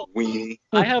basketball. Weenie.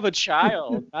 I have a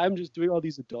child. I'm just doing all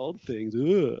these adult things.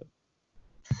 Ugh.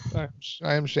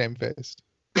 I am shamefaced.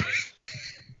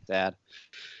 Sad.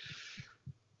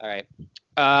 All right.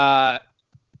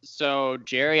 So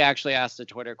Jerry actually asked a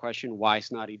Twitter question, why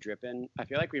Snotty Drippin'? I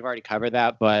feel like we've already covered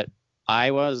that, but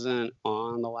I wasn't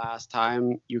on the last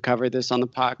time you covered this on the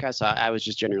podcast. So I was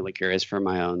just genuinely curious for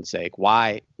my own sake.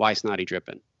 Why Snotty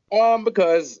Drippin'?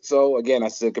 Because, so again, I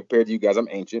said compared to you guys, I'm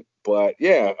ancient. But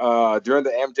yeah, during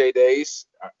the MJ days,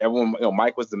 everyone,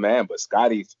 Mike was the man, but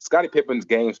Scottie Pippen's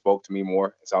game spoke to me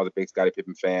more. So I was a big Scottie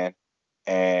Pippen fan.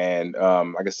 And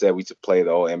like I said, we used to play the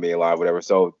old NBA Live, whatever.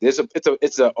 So it's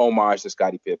a homage to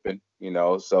Scottie Pippen,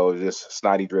 so just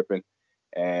Snotty Drippin'.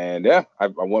 And yeah, I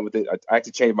went with it. I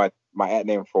actually changed my ad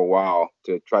name for a while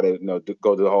to try to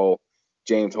go to the whole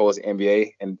James Hollis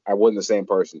NBA, and I wasn't the same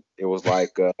person. It was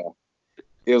like I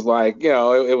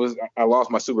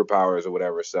lost my superpowers or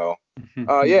whatever. So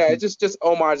yeah, it's just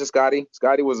homage to Scottie.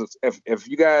 Scottie was if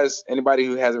you guys, anybody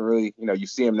who hasn't really, you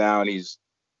see him now and he's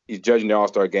judging the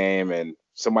All-Star game, and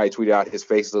somebody tweeted out his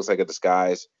face looks like a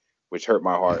disguise, which hurt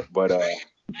my heart. But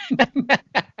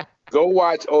go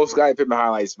watch old Scottie Pippen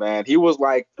highlights, man. He was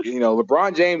like,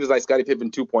 LeBron James is like Scottie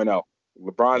Pippen 2.0.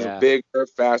 LeBron's bigger,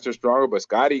 faster, stronger, but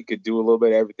Scottie could do a little bit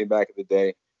of everything back in the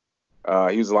day.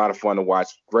 He was a lot of fun to watch.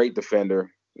 Great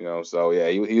defender, So yeah,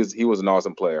 he was an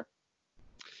awesome player.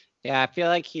 Yeah, I feel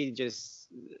like he just.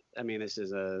 I mean, this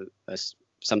is a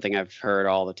something I've heard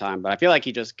all the time, but I feel like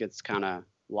he just gets kind of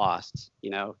lost.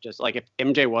 Just like if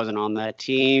MJ wasn't on that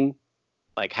team,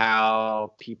 like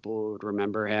how people would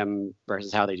remember him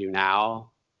versus how they do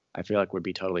now, I feel like would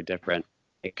be totally different.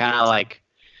 It kind of like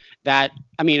that.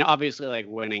 I mean, obviously, like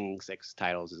winning 6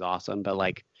 titles is awesome, but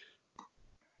like.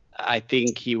 I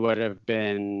think he would have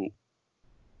been.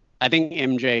 I think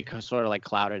MJ sort of like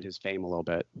clouded his fame a little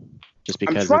bit, just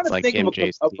because it's like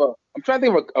MJ's. I'm trying to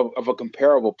think of a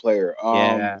comparable player.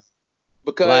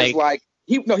 Because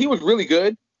he was really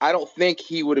good. I don't think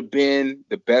he would have been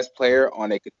the best player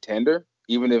on a contender,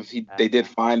 even if they did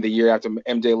find the year after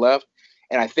MJ left.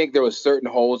 And I think there was certain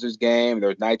holes in his game. There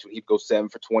was nights when he'd go 7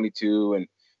 for 22, and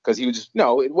because he was just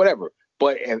whatever.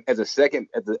 But as the second,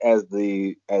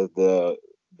 the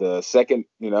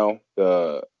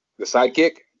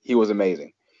sidekick, he was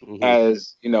amazing. Mm-hmm.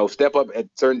 As step up at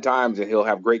certain times and he'll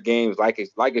have great games like a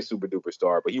super duper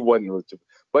star, but he wasn't really super.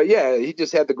 But yeah, he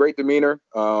just had the great demeanor.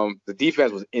 The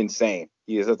defense was insane.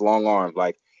 He has long arms.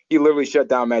 Like he literally shut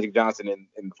down Magic Johnson in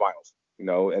the finals.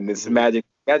 And this Magic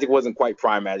wasn't quite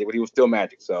prime Magic, but he was still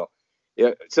Magic. So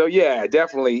yeah,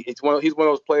 definitely he's one of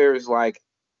those players like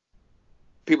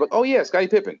people like, oh yeah, Scottie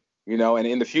Pippen. And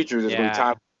in the future there's gonna be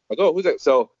time like, oh, who's that?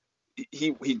 So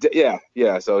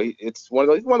it's one of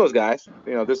those guys.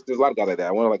 There's a lot of guys like that.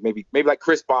 I want to like maybe like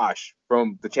Chris Bosh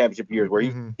from the championship years, where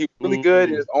he's really good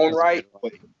in his own right.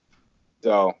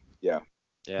 So yeah.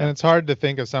 And it's hard to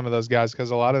think of some of those guys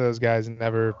because a lot of those guys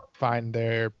never find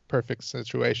their perfect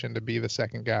situation to be the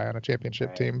second guy on a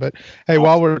championship team. But hey,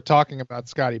 while we're talking about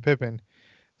Scottie Pippen,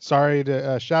 sorry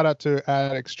to shout out to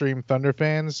Extreme Thunder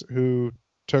fans who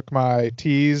took my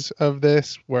tease of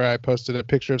this where I posted a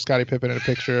picture of Scottie Pippen and a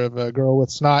picture of a girl with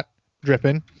snot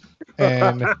dripping,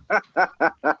 and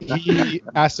he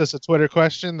asked us a Twitter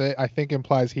question that I think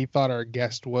implies he thought our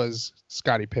guest was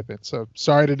Scottie Pippen. So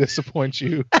sorry to disappoint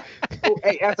you.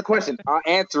 Hey, ask the question. I'll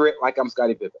answer it like I'm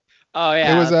Scottie Pippen. Oh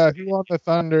yeah. It was who on the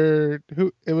Thunder?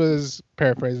 It was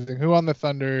paraphrasing. Who on the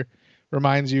Thunder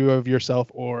reminds you of yourself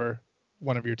or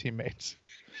one of your teammates?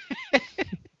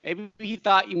 Maybe he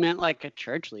thought you meant like a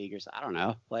church league or something. I don't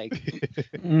know. Like,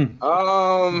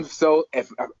 so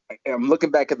if I'm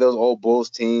looking back at those old Bulls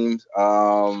teams,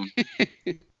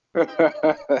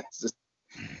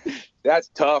 That's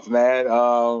tough, man.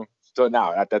 So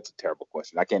now that's a terrible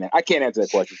question. I can't answer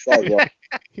that question. Sorry, bro.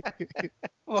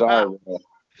 Wow. Sorry, bro.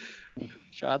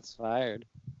 Shots fired.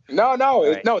 No,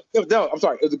 Right. no. I'm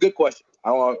sorry. It was a good question. I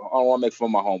don't want to make fun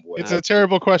of my homeboy. It's a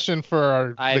terrible question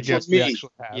for the guests we me. actually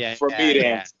have. Yeah, For me to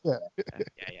answer. Yeah.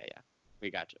 We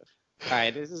got you. All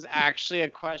right, this is actually a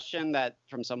question that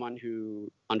from someone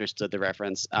who understood the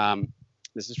reference.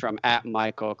 This is from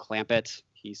 @Michael Clampett.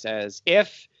 He says,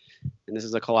 if, and this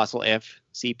is a colossal if,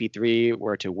 CP3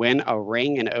 were to win a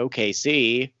ring in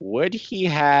OKC, would he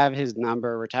have his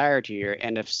number retired here?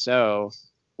 And if so,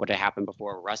 would it happen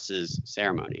before Russ's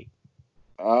ceremony?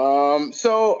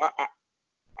 So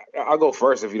I'll go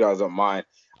first if you guys don't mind.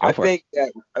 I think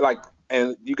that,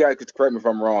 and you guys could correct me if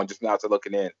I'm wrong, just now to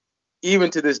looking in.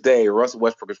 Even to this day, Russell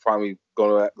Westbrook is probably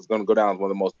going to go down as one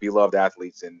of the most beloved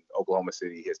athletes in Oklahoma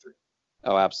City history.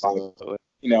 Oh, absolutely.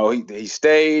 He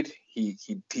stayed. He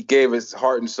gave his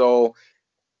heart and soul.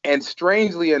 And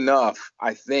strangely enough,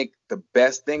 I think the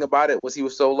best thing about it was he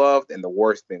was so loved, and the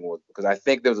worst thing was because I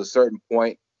think there was a certain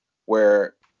point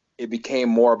where it became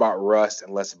more about Russ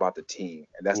and less about the team,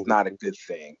 and that's not a good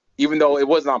thing. Even though it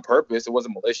wasn't on purpose, it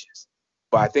wasn't malicious.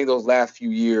 But I think those last few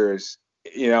years,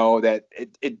 that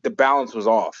the balance was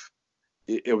off.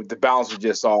 The balance was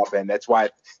just off, and that's why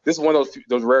this is one of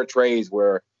those rare trades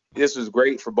where this was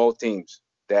great for both teams.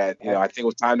 That I think it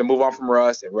was time to move on from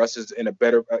Russ, and Russ is in a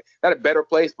better, not a better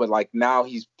place, but like now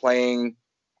he's playing,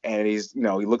 and he's he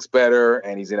looks better,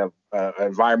 and he's in a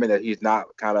environment that he's not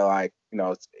kind of like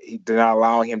they're not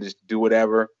allowing him to just do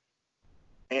whatever.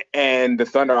 And the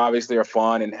Thunder obviously are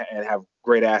fun and have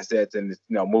great assets, and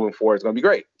moving forward it's going to be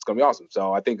great. It's going to be awesome.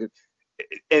 So I think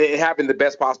it happened the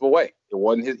best possible way. It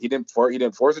wasn't he didn't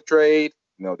force a trade.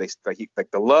 The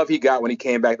love he got when he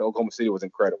came back to Oklahoma City was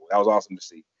incredible. That was awesome to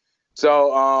see.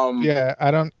 So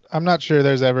I'm not sure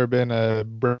there's ever been a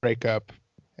breakup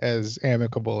as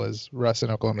amicable as Russ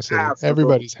and Oklahoma City. Absolutely.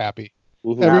 Everybody's happy.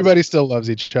 Everybody still loves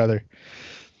each other.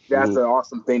 That's an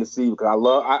awesome thing to see because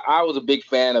I was a big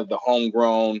fan of the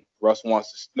homegrown Russ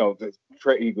wants to the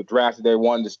trade. He was drafted there,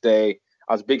 wanted to stay.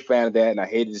 I was a big fan of that, and I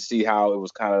hated to see how it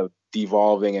was kind of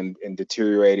devolving and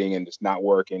deteriorating and just not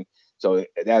working. So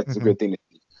that's a good thing to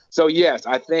see. So yes,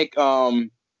 I think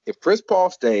if Chris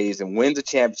Paul stays and wins a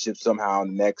championship somehow in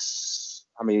the next,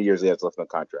 how many years he has left on the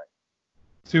contract?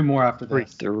 2 more after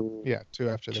this. 3. Yeah, 2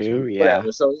 after this. 2, yeah.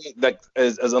 Whatever. So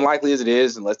as unlikely as it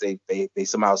is, unless they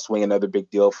somehow swing another big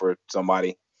deal for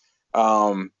somebody,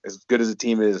 as good as the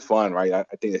team is, fun, right? I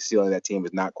think the ceiling of that team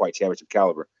is not quite championship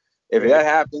caliber. If that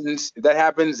happens,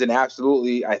 then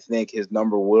absolutely, I think his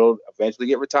number will eventually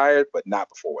get retired, but not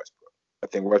before Westbrook. I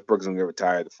think Westbrook's going to get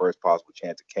retired the first possible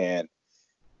chance it can.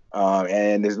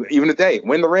 And even if they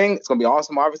win the ring, it's going to be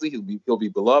awesome. Obviously, he'll be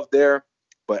beloved there.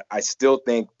 But I still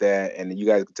think that, and you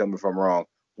guys can tell me if I'm wrong,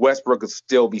 Westbrook could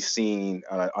still be seen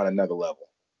on another level.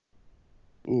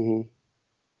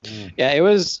 Yeah,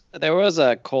 there was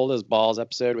a Cold as Balls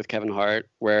episode with Kevin Hart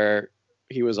where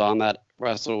he was on that.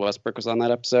 Russell Westbrook was on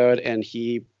that episode, and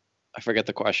I forget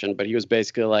the question, but he was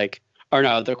basically like,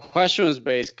 the question was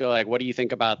basically like, what do you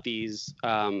think about these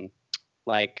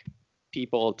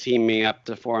people teaming up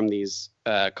to form these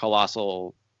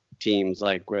colossal teams,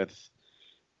 like with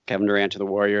Kevin Durant to the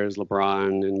Warriors,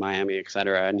 LeBron in Miami,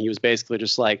 etc. And he was basically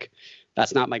just like,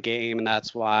 that's not my game, and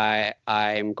that's why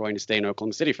I'm going to stay in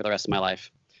Oklahoma City for the rest of my life.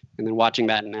 And then watching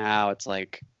that now, it's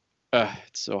like,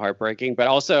 it's so heartbreaking. But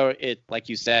also, like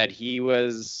you said, he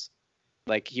was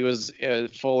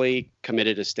fully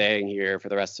committed to staying here for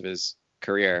the rest of his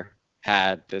career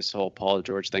had this whole Paul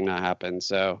George thing not happen.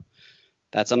 So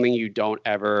that's something you don't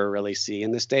ever really see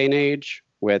in this day and age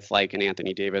with like an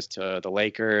Anthony Davis to the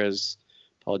Lakers,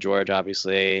 Paul George,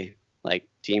 obviously. Like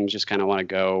teams just kind of want to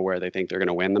go where they think they're going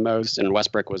to win the most. And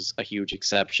Westbrook was a huge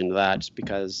exception to that just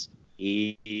because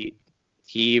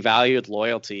he valued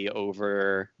loyalty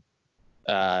over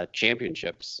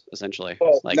championships, essentially.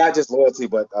 Well, not just loyalty,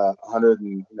 but 100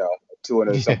 and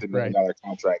 $200 something $million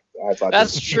contract.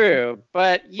 That's true,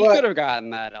 but you could have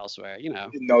gotten that elsewhere.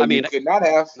 No, you could not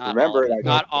have. Remember,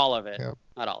 not all of it. Yeah.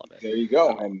 Not all of it. There you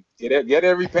go, and get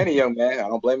every penny, young man. I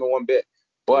don't blame him one bit.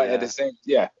 But at the same,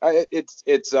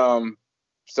 it's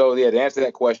So to answer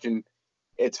that question,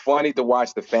 it's funny to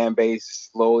watch the fan base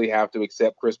slowly have to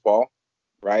accept Chris Paul,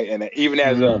 right? And even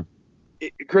as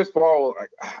Chris Paul,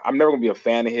 I'm never gonna be a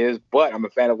fan of his, but I'm a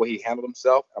fan of what he handled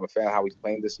himself. I'm a fan of how he's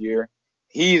playing this year.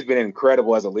 He's been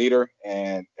incredible as a leader,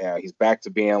 and he's back to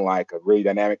being like a really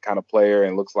dynamic kind of player.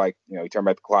 And looks like he turned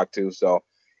back the clock too. So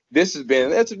it's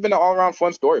been an all around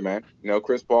fun story, man.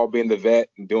 Chris Paul being the vet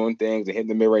and doing things and hitting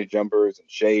the mid range jumpers, and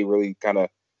Shea really kind of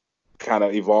kind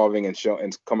of evolving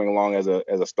and coming along as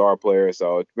a star player.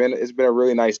 So it's been a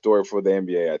really nice story for the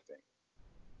NBA, I think.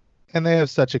 And they have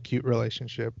such a cute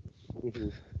relationship.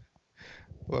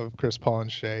 Love Chris Paul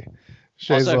and Shea.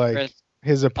 Shea's also like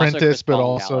his apprentice, but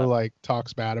also like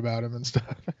talks bad about him and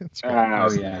stuff.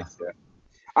 Yeah.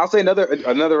 I'll say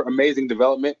another amazing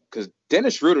development, because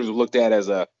Dennis Schroeder was looked at as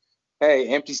a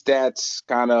empty stats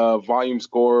kind of volume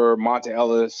scorer, Monta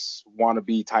Ellis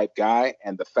wannabe type guy,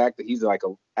 and the fact that he's like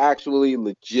a actually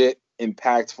legit,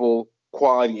 impactful,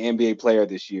 quality NBA player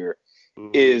this year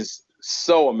is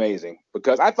so amazing.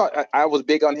 Because I thought I was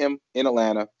big on him in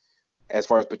Atlanta as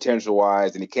far as potential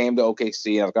wise, and he came to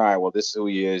OKC, and I was like, all right, well, this is who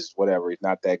he is. Whatever, he's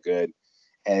not that good.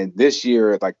 And this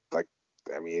year,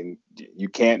 I mean, you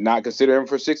can't not consider him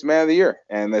for Sixth Man of the Year,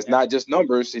 and it's not just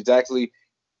numbers. It's actually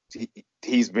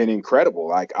he's been incredible.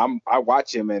 Like I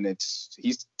watch him, and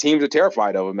teams are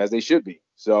terrified of him, as they should be.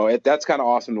 So that's kind of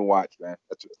awesome to watch, man.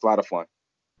 It's a lot of fun.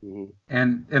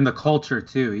 And the culture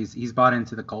too. He's bought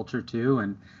into the culture too,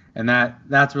 and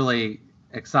that's really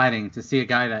exciting to see a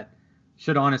guy that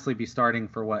should honestly be starting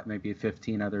for maybe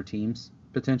 15 other teams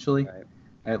potentially,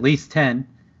 at least 10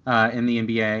 in the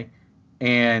NBA.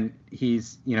 And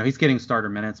he's getting starter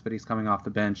minutes, but he's coming off the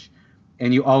bench,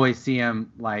 and you always see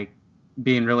him like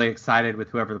being really excited with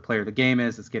whoever the player of the game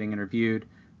is that's getting interviewed,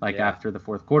 after the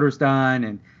fourth quarter's done,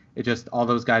 and it just all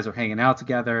those guys are hanging out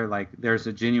together. Like there's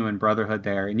a genuine brotherhood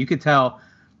there, and you could tell.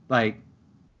 Like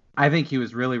I think he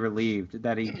was really relieved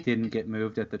that he didn't get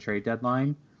moved at the trade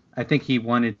deadline. I think he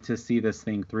wanted to see this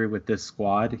thing through with this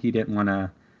squad. He didn't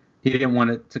want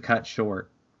it to cut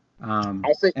short. Go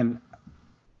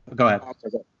ahead.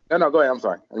 No, go ahead. I'm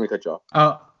sorry. Let me cut you off.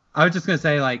 Oh, I was just gonna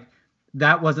say, like,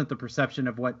 that wasn't the perception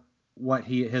of what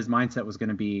his mindset was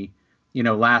gonna be.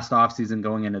 Last offseason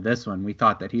going into this one, we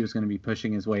thought that he was going to be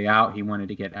pushing his way out. He wanted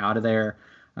to get out of there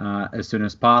as soon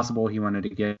as possible. He wanted to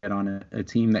get on a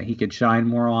team that he could shine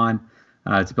more on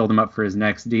to build him up for his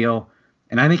next deal.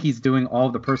 And I think he's doing all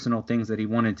the personal things that he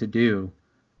wanted to do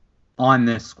on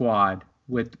this squad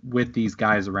with these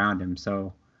guys around him.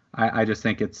 So I just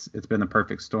think it's been the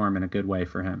perfect storm in a good way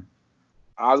for him.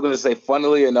 I was going to say,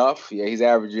 funnily enough, he's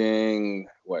averaging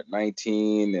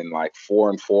 19 and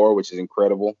 4-4, which is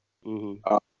incredible.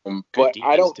 But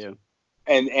I don't,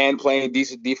 and playing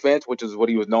decent defense, which is what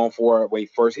he was known for when he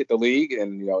first hit the league,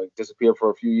 and disappeared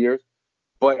for a few years.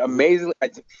 But amazingly,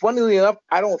 funnily enough,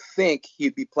 I don't think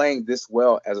he'd be playing this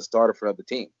well as a starter for another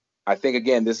team. I think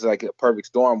again, this is like a perfect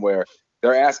storm where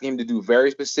they're asking him to do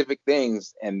very specific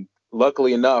things, and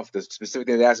luckily enough, the specific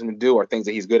things they ask him to do are things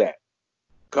that he's good at.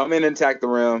 Come in and attack the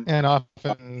rim, and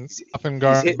often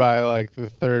guarded by the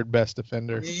third best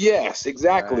defender. Yes,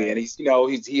 exactly. Right.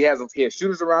 And he has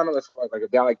shooters around him, like a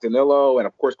guy like Danilo, and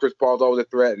of course Chris Paul's always a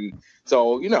threat. And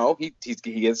so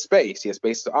he has space. He has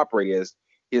space to operate.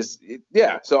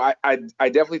 So I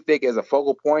definitely think as a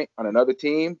focal point on another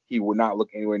team, he would not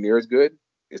look anywhere near as good.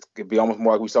 It could be almost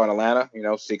more like we saw in Atlanta.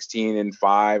 16 and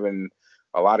 5, and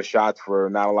a lot of shots for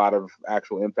not a lot of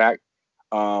actual impact.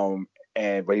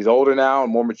 But he's older now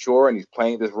and more mature, and he's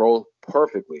playing this role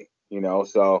perfectly,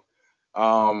 So,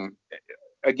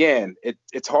 again,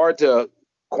 it's hard to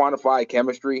quantify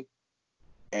chemistry,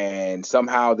 and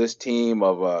somehow this team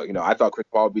of, I thought Chris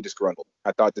Paul would be disgruntled.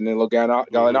 I thought Danilo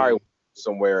Gallinari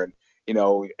somewhere, and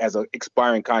as an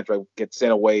expiring contract, get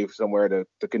sent away somewhere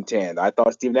to contend. I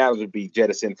thought Steven Adams would be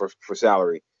jettisoned for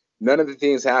salary. None of the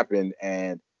things happened,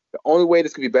 and the only way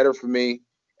this could be better for me,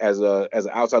 as an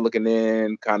outside looking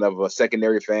in, kind of a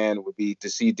secondary fan, would be to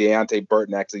see Deontay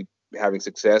Burton actually having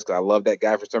success, because I love that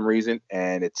guy for some reason,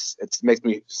 and it makes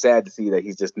me sad to see that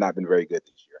he's just not been very good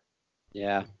this year.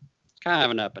 Yeah, kind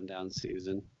of an up and down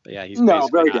season, but yeah, he's basically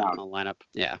very not in the lineup.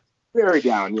 Yeah, very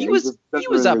down. Yeah, he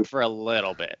was up for a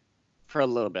little bit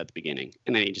at the beginning,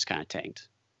 and then he just kind of tanked.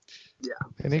 Yeah,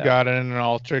 and he got in an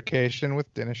altercation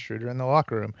with Dennis Schroeder in the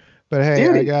locker room. But hey,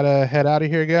 I gotta head out of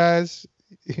here, guys.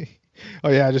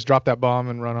 Oh yeah, I just dropped that bomb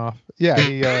and run off. Yeah,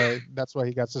 he that's why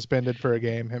he got suspended for a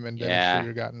game. Him and Dennis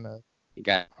Schroeder got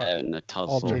in a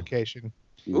tussle altercation.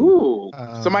 Ooh,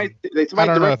 somebody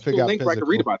direct the link where I can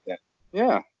read about that.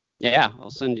 Yeah, I'll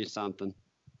send you something.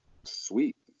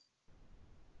 Sweet.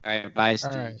 All right, bye,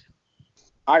 Steve.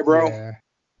 All right, bro. Yeah.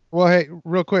 Well, hey,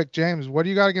 real quick, James, what do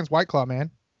you got against White Claw,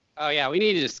 man? Oh yeah, we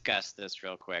need to discuss this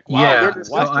real quick. Wow, yeah, this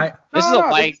is a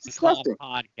White Claw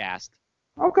podcast.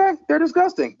 Okay, they're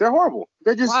disgusting. They're horrible.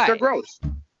 They're gross.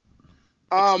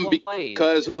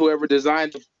 Because whoever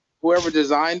designed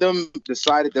them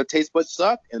decided their taste buds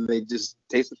suck, and they taste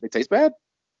bad.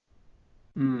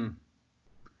 Yeah,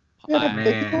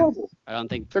 they're horrible. I don't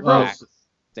think they're gross.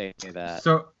 Say that.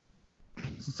 So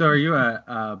are you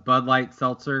a Bud Light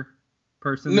seltzer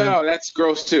person? No, that's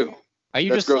gross too. Are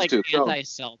you That's just like gross, too.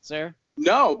 anti-seltzer?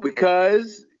 No,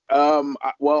 because I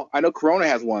know Corona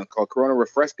has one called Corona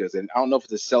Refrescas, and I don't know if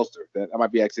it's a seltzer. That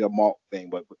might be actually a malt thing,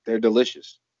 but they're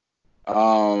delicious. What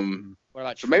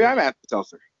about So maybe I'm Truly?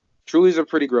 anti-seltzer. Trulies are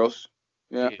pretty gross.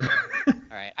 Yeah. Dude. All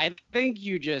right. I think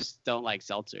you just don't like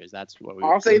seltzers. That's what we.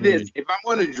 I'll say this: if I'm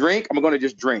going to drink, I'm going to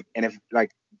just drink. And if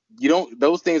like you don't,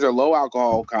 those things are low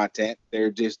alcohol content.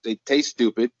 They taste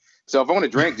stupid. So if I want to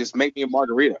drink, just make me a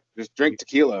margarita. Just drink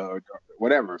tequila or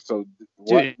whatever. So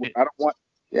Dude, I don't want.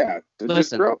 Yeah, just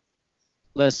listen, gross.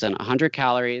 Listen, 100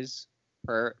 calories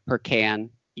per can.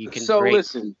 You can. So drink.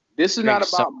 listen, this is not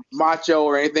about macho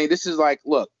or anything. This is like,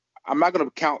 look, I'm not going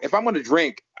to count. If I'm going to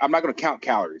drink, I'm not going to count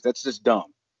calories. That's just dumb.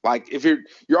 Like if you're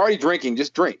already drinking,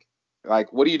 just drink.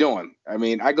 Like, what are you doing? I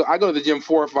mean, I go to the gym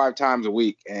 4 or 5 times a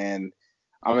week, and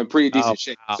I'm in pretty decent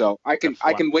shape. Wow. So I can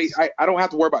wait. I don't have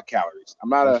to worry about calories. I'm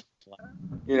not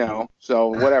so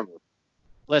whatever.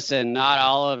 Listen, not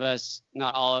all of us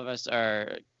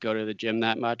are go to the gym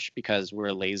that much because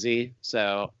we're lazy.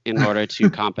 So in order to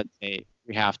compensate,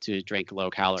 we have to drink low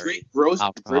calorie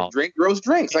alcohol. Drink gross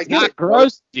drinks. I It's get not it.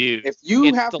 gross, dude. If you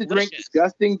It's have to drink delicious.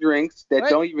 disgusting drinks that What?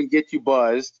 don't even get you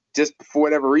buzzed just for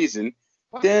whatever reason,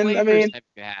 What then, I flavors mean- have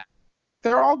you had?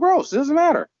 they're all gross. It doesn't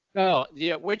matter. No,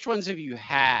 yeah. Which ones have you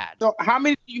had? So how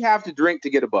many do you have to drink to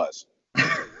get a buzz?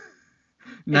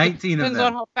 19 of Depends them.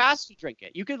 on how fast you drink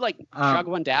it. You could like chug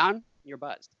one down, you're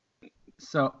buzzed.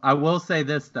 So I will say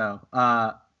this though.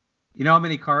 You know how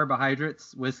many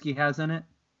carbohydrates whiskey has in it?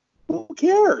 Who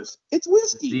cares? It's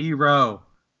whiskey. 0.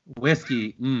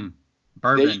 Whiskey. Bourbon.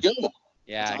 There you go.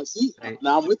 Yeah. I see.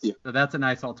 Now I'm with you. So that's a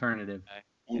nice alternative.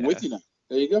 I'm with you now.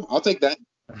 There you go. I'll take that.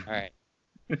 All right.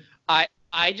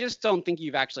 I just don't think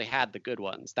you've actually had the good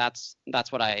ones. That's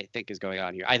what I think is going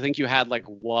on here. I think you had like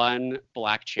one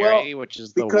black cherry, which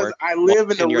is the Because worst. I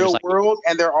live in the and you're real just like, world,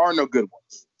 and there are no good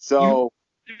ones. So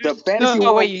the fantasy no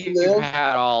world way where you you live,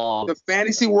 had all. the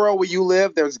fantasy world where you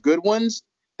live, there's good ones.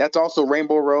 That's also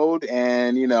Rainbow Road,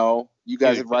 and you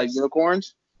guys Dude, have ride listen.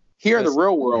 unicorns. Here in the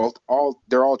real world,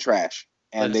 they're all trash,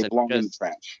 and they Listen, belong in the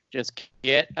trash. Just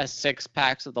get a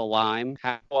 6-pack of the lime,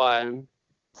 have one.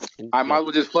 And I might as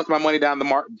well just flush my money down the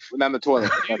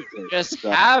toilet. Dude, That's it. just So,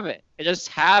 have it. Just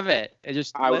have it.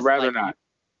 I would rather not.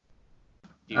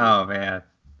 Dude, Oh man.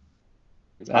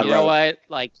 you know what?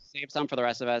 Like, save some for the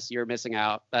rest of us. You're missing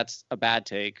out. That's a bad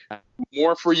take.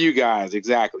 More for you guys,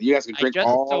 exactly. You guys can I drink just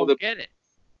all don't get it.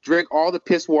 the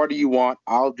piss water you want.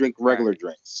 I'll drink regular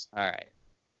drinks. All right.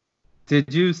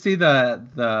 Did you see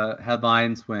the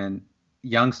headlines when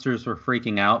youngsters were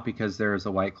freaking out because there was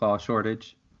a White Claw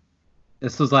shortage?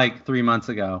 This was like 3 months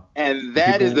ago. And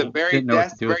that is People didn't know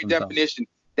what to do with themselves. definition.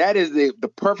 That is the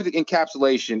perfect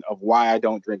encapsulation of why I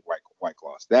don't drink White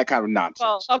Claws. That kind of nonsense.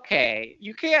 Well, okay.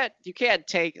 You can't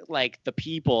take like the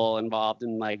people involved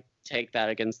and like take that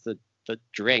against the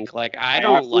drink. Like I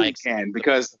don't absolutely like can,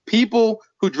 because people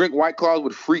who drink White Claws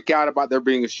would freak out about there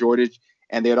being a shortage,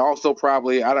 and they'd also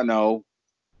probably, I don't know,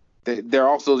 they're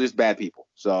also just bad people.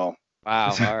 So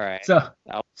Wow. All right.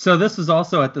 So this was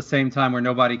also at the same time where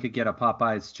nobody could get a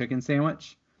Popeyes chicken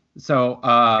sandwich. So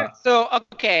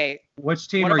okay. which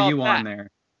team What are about you that? on there?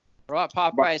 What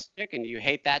about Popeyes chicken? Do you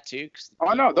hate that too?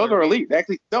 oh no, those are elite. They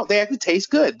actually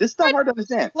taste good. This is not hard to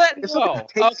understand. If something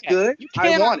tastes good, You I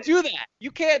can't want it. do that.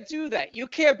 You can't do that. You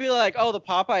can't be like, oh, the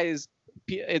Popeyes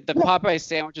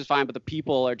sandwich is fine, but the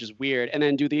people are just weird, and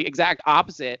then do the exact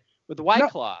opposite with the White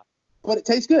Claw. But it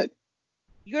tastes good.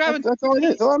 You haven't. That's all it is.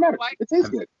 That's all that matters. It tastes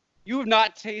good. You have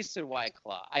not tasted White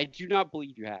Claw. I do not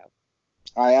believe you have.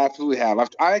 I absolutely have.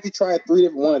 I actually tried 3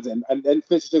 different ones and finished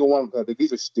a single one because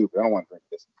these are stupid. I don't want to drink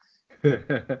this.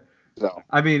 So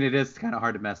I mean, it is kind of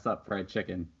hard to mess up fried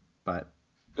chicken, but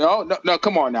no.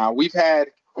 Come on now. We've had.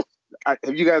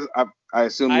 Have you guys? I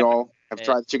assume you all have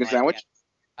tried the chicken sandwich.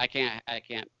 I can't.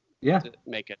 yeah,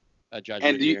 Make a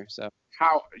judgment here. So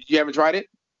How you haven't tried it?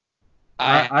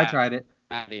 I tried it.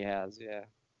 Maddie has. Yeah.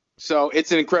 So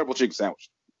it's an incredible chicken sandwich.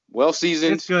 Well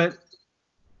seasoned. It's good.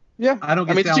 Yeah. I don't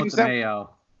get it's down chicken with the sandwich. mayo.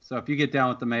 So if you get down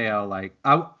with the mayo, like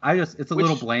it's a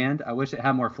little bland. I wish it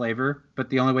had more flavor, but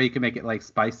the only way you can make it like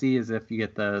spicy is if you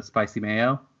get the spicy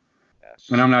mayo.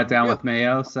 And I'm not down with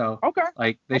mayo, so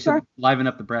Okay. they should liven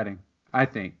up the breading, I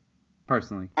think,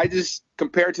 personally. I just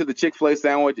compared to the Chick-fil-A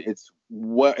sandwich,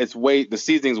 the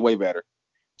seasoning's way better.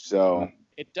 So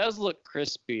It does look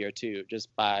crispier too,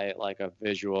 just by like a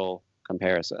visual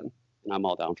comparison, and I'm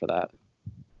all down for that.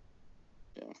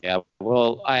 Yeah.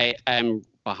 Well, I'm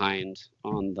behind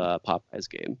on the Popeyes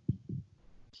game.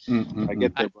 I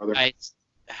get there, brother.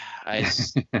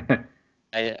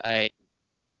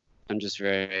 I'm just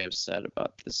very upset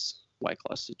about this White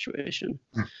Claw situation.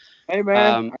 Hey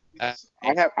man, I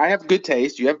have good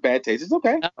taste. You have bad taste. It's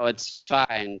okay. No, it's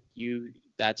fine.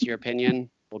 That's your opinion.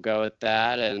 We'll go with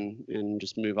that and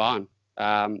just move on.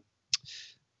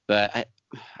 But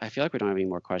I feel like we don't have any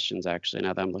more questions actually.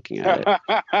 Now that I'm looking at it,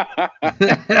 I'm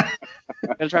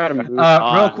gonna try to move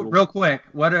on. Real quick.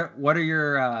 What are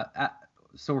your?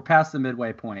 So we're past the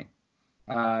midway point.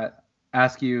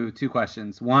 Ask you 2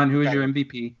 questions. One, who is your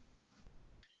MVP?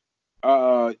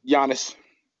 Giannis.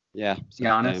 Yeah,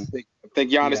 Giannis. I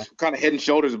think Giannis kind of head and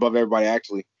shoulders above everybody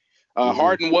actually.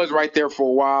 Harden was right there for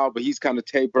a while, but he's kind of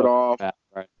tapered off.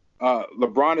 Right.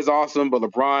 LeBron is awesome, but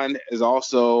LeBron is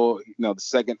also, the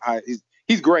second high.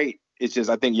 He's great. It's just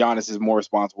I think Giannis is more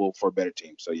responsible for a better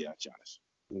team. So yeah, Giannis.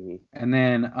 Mm-hmm. And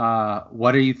then,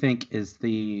 what do you think is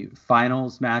the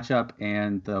finals matchup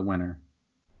and the winner?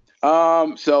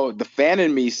 So the fan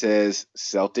in me says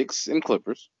Celtics and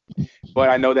Clippers, but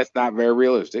I know that's not very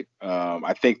realistic.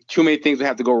 I think too many things would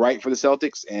have to go right for the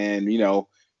Celtics, and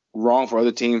wrong for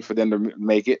other teams for them to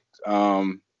make it.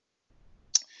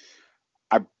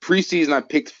 Preseason I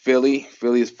picked Philly.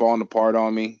 Philly is falling apart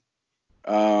on me.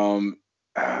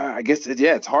 I guess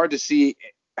it's hard to see.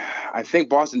 I think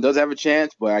Boston does have a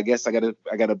chance, but I guess I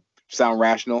gotta sound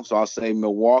rational, so I'll say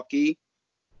Milwaukee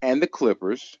and the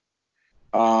Clippers.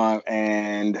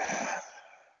 And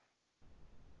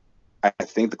I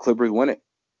think the Clippers win it.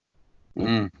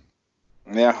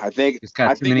 Yeah, I think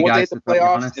once they hit the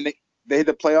playoffs and they hit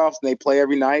the playoffs and they play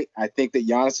every night, I think that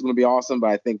Giannis is going to be awesome. But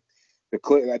I think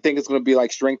it's going to be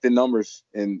like strength in numbers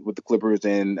with the Clippers,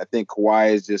 and I think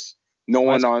Kawhi is just no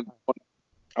one on.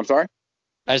 I'm sorry.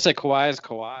 I said Kawhi is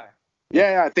Kawhi.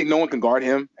 Yeah, I think no one can guard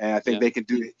him, and I think they can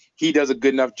do it. He does a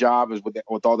good enough job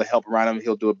with all the help around him.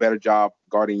 He'll do a better job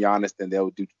guarding Giannis than they'll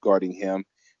do guarding him.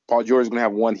 Paul George is going to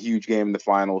have one huge game in the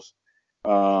finals,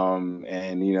 and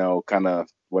kind of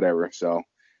whatever. So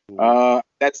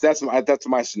that's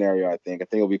my scenario. I think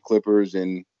it'll be Clippers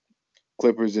and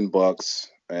Bucks,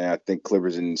 and I think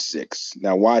Clippers in 6.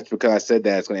 Now watch, because I said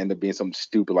that it's going to end up being something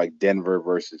stupid like Denver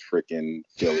versus freaking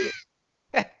Philly.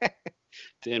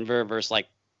 Denver versus like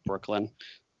Brooklyn.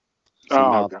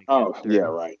 Yeah,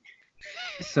 right.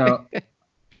 So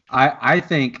I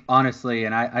think honestly,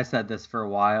 and I said this for a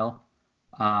while,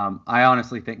 I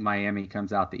honestly think Miami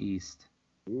comes out the East.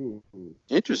 Ooh,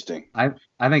 interesting. I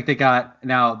think they got,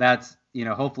 now that's,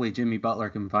 hopefully Jimmy Butler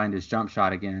can find his jump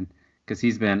shot again, because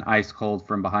he's been ice cold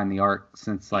from behind the arc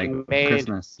since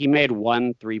Christmas. He made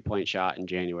 1 3-point shot in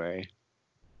January.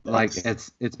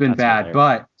 It's been bad, hilarious.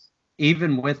 But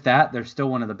even with that, they're still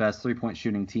one of the best 3-point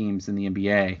shooting teams in the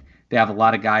NBA. They have a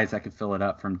lot of guys that could fill it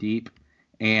up from deep,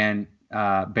 and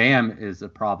Bam is a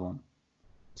problem.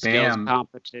 Skills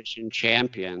competition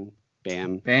champion.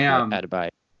 Bam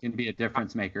can be a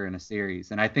difference maker in a series,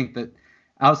 and I think that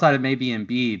outside of maybe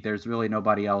Embiid, there's really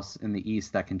nobody else in the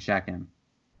East that can check him.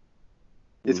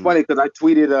 It's funny because I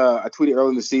tweeted early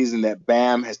in the season that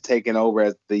Bam has taken over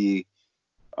as the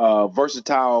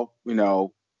versatile,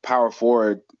 power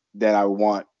forward that I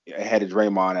want ahead of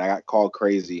Draymond, and I got called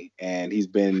crazy. And he's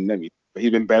been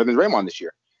better than Draymond this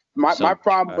year. My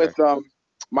problem with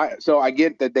so I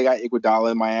get that they got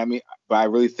Iguodala in Miami, but I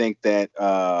really think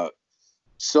that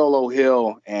Solo,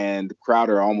 Hill, and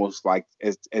Crowder are almost like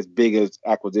as big as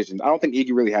acquisitions. I don't think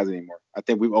Iggy really has it anymore. I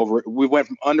think we went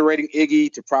from underrating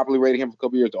Iggy to properly rating him for a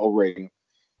couple years to overrating him.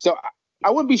 So I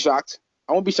wouldn't be shocked.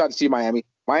 I won't be shocked to see Miami.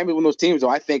 Miami, one of those teams, though,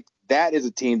 I think that is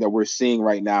a team that we're seeing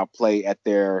right now play at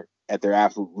their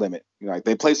absolute limit.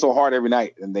 They play so hard every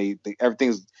night, and they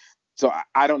everything's. So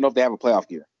I don't know if they have a playoff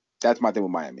gear. That's my thing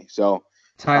with Miami. So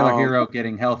Tyler Hero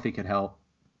getting healthy could help.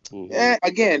 Yeah,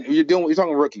 again, you're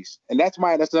talking rookies, and that's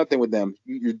another thing with them.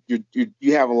 You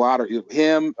have a lot of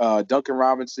him, Duncan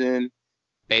Robinson,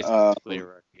 basically a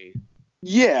rookie.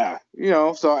 Yeah,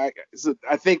 so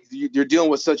I think you're dealing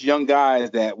with such young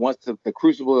guys that once the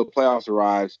crucible of the playoffs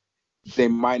arrives, they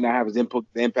might not have the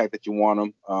impact that you want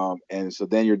them. And so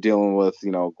then you're dealing with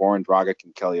Goran Dragic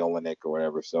and Kelly Olynyk or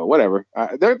whatever. So whatever,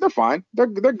 they're fine. They're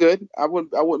good. I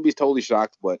wouldn't be totally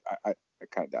shocked, but I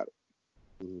kind of doubt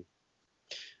it. Mm-hmm.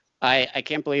 I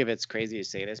can't believe it's crazy to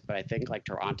say this, but I think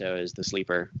Toronto is the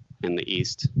sleeper in the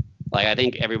East. I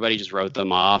think everybody just wrote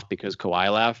them off because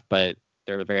Kawhi left, but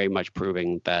they're very much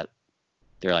proving that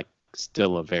they're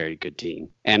still a very good team.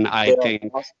 And I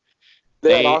think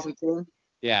they're an awesome team.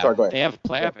 Yeah, sorry, they have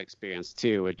playoff experience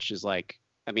too, which is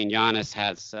Giannis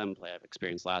had some playoff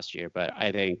experience last year, but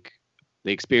I think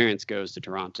the experience goes to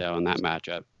Toronto in that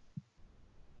matchup.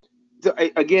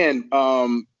 Again,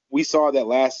 we saw that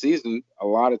last season a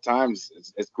lot of times.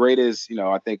 As great as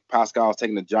I think Pascal's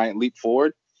taking a giant leap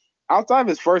forward. outside of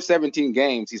his first 17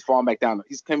 games, he's fallen back down.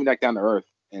 He's coming back down to earth,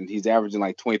 and he's averaging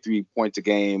like 23 points a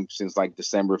game since like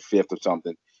December 5th or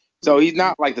something. So he's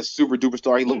not like the super duper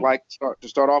star he looked like to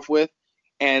start off with.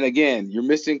 And again, you're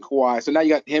missing Kawhi. So now you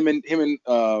got him and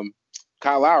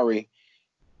Kyle Lowry.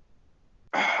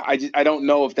 I don't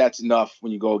know if that's enough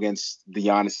when you go against the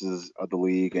Giannis's of the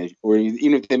league, or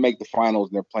even if they make the finals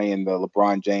and they're playing the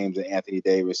LeBron James and Anthony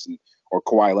Davis or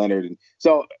Kawhi Leonard. And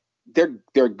so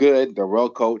they're good, they're well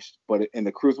coached, but in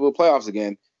the crucible of playoffs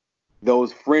again,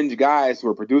 those fringe guys who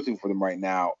are producing for them right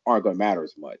now aren't going to matter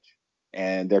as much.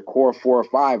 And their core 4 or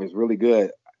 5 is really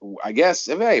good. I guess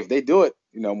if they do it,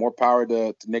 more power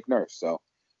to Nick Nurse. So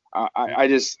I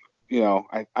just,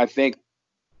 I think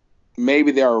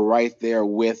maybe they are right there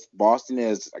with Boston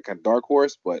as like a dark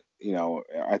horse, but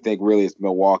I think really it's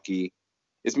Milwaukee.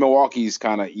 It's Milwaukee's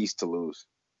kind of East to lose.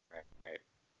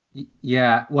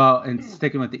 Yeah, well, and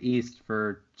sticking with the East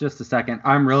for just a second,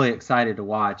 I'm really excited to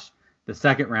watch the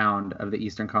second round of the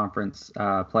Eastern Conference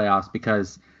playoffs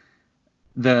because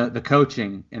the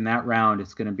coaching in that round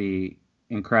is going to be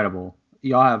incredible.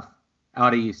 Y'all have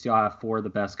out East, y'all have 4 of the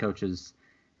best coaches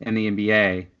in the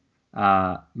NBA.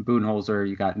 Budenholzer,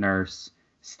 you got Nurse,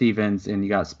 Stevens, and you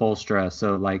got Spoelstra.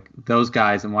 So like those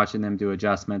guys and watching them do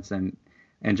adjustments and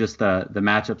just the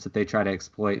matchups that they try to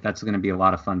exploit, that's going to be a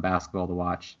lot of fun basketball to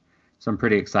watch. So I'm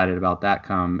pretty excited about that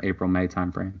come April, May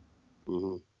timeframe.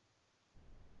 Mm-hmm.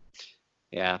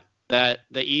 Yeah, the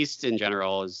East in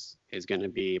general is going to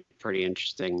be pretty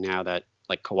interesting now that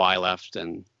like Kawhi left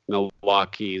and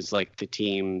Milwaukee's like the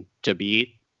team to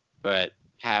beat, but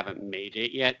haven't made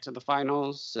it yet to the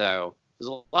finals. So there's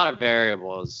a lot of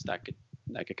variables that could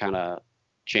kind of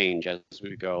change as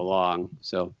we go along.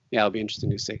 So yeah, it'll be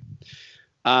interesting to see.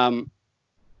 All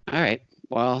right.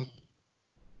 Well,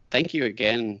 thank you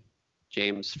again,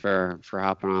 James, for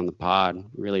hopping on the pod.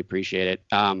 Really appreciate it.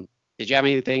 Did you have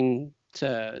anything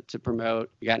to promote?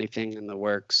 You got anything in the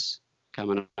works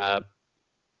coming up?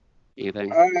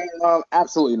 Anything?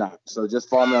 Absolutely not. So just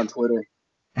follow me on Twitter.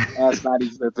 That's not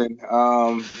even a thing.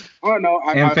 Oh no,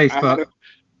 and Facebook.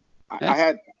 I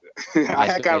had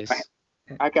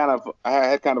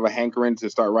kind of a hankering to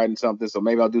start writing something. So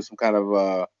maybe I'll do some kind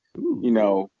of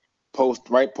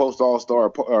post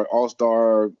all-star or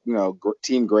all-star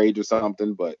team grades or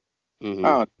something. But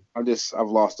I've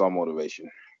lost all motivation.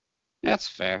 That's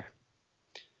fair.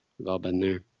 We've all been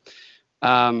there.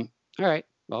 All right.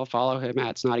 Well, follow him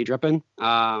at Snotty Drippin'.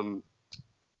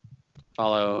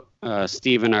 Follow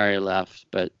Steven already left,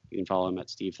 but you can follow him at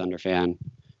Steve Thunderfan.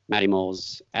 Matty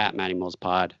Moles at Matty Moles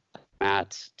Pod.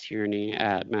 Matt Tierney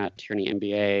at Matt Tierney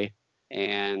NBA.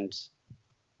 And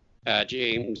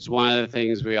James, one of the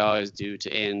things we always do to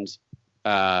end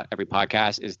every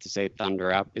podcast is to say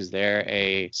Thunder Up. Is there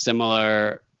a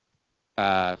similar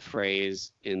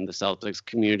phrase in the Celtics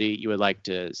community you would like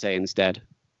to say instead?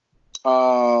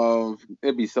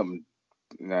 It'd be something.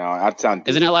 No, I'd sound.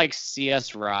 Isn't it like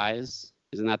CS Rise?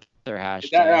 Isn't that their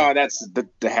hashtag? No, that's the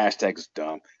hashtag is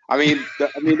dumb. I mean,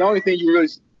 the only thing you really,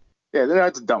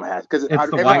 that's a dumb hashtag because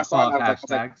it's the White Claw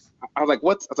hashtags. I was like,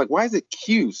 what? I was like, why is it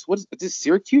Q's? What is this?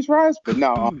 Syracuse Rise? But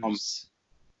no,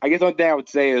 I guess the only thing I would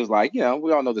say is like, we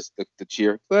all know this the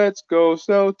cheer. Let's go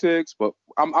Celtics. But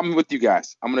I'm with you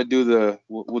guys. I'm gonna do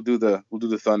we'll do the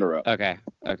Thunder Up. Okay.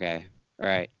 All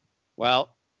right.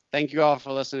 Well, thank you all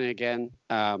for listening again.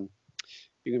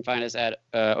 You can find us at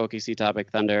OKC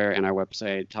Topic Thunder and our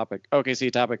website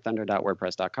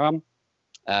okctopicthunder.wordpress.com.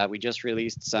 We just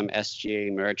released some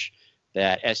SGA merch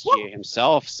that SGA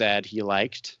himself said he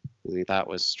liked and he thought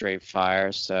was straight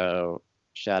fire. So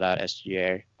shout out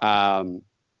SGA.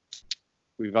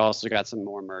 We've also got some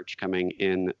more merch coming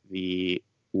in the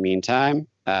meantime.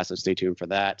 So stay tuned for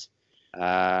that.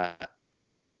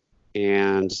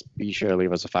 And be sure to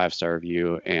leave us a 5-star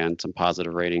review and some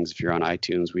positive ratings if you're on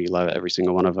iTunes. We love every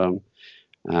single one of them.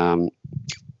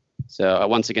 So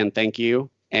once again, thank you.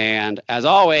 And as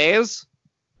always,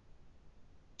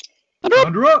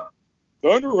 Thunder up!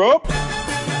 Thunder up!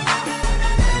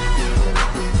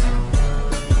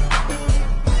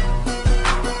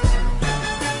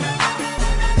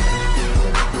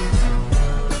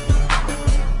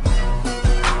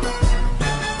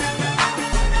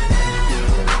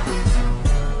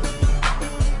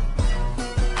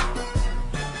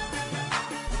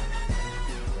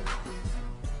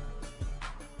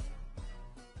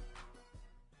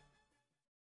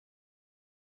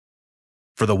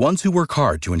 For the ones who work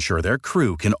hard to ensure their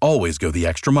crew can always go the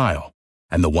extra mile,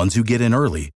 and the ones who get in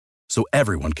early so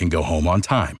everyone can go home on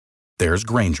time, there's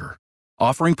Grainger,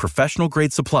 offering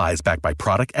professional-grade supplies backed by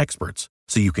product experts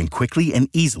so you can quickly and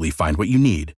easily find what you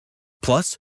need.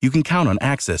 Plus, you can count on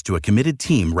access to a committed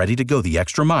team ready to go the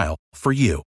extra mile for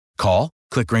you. Call,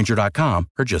 click Grainger.com,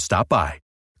 or just stop by.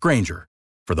 Grainger,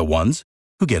 for the ones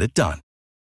who get it done.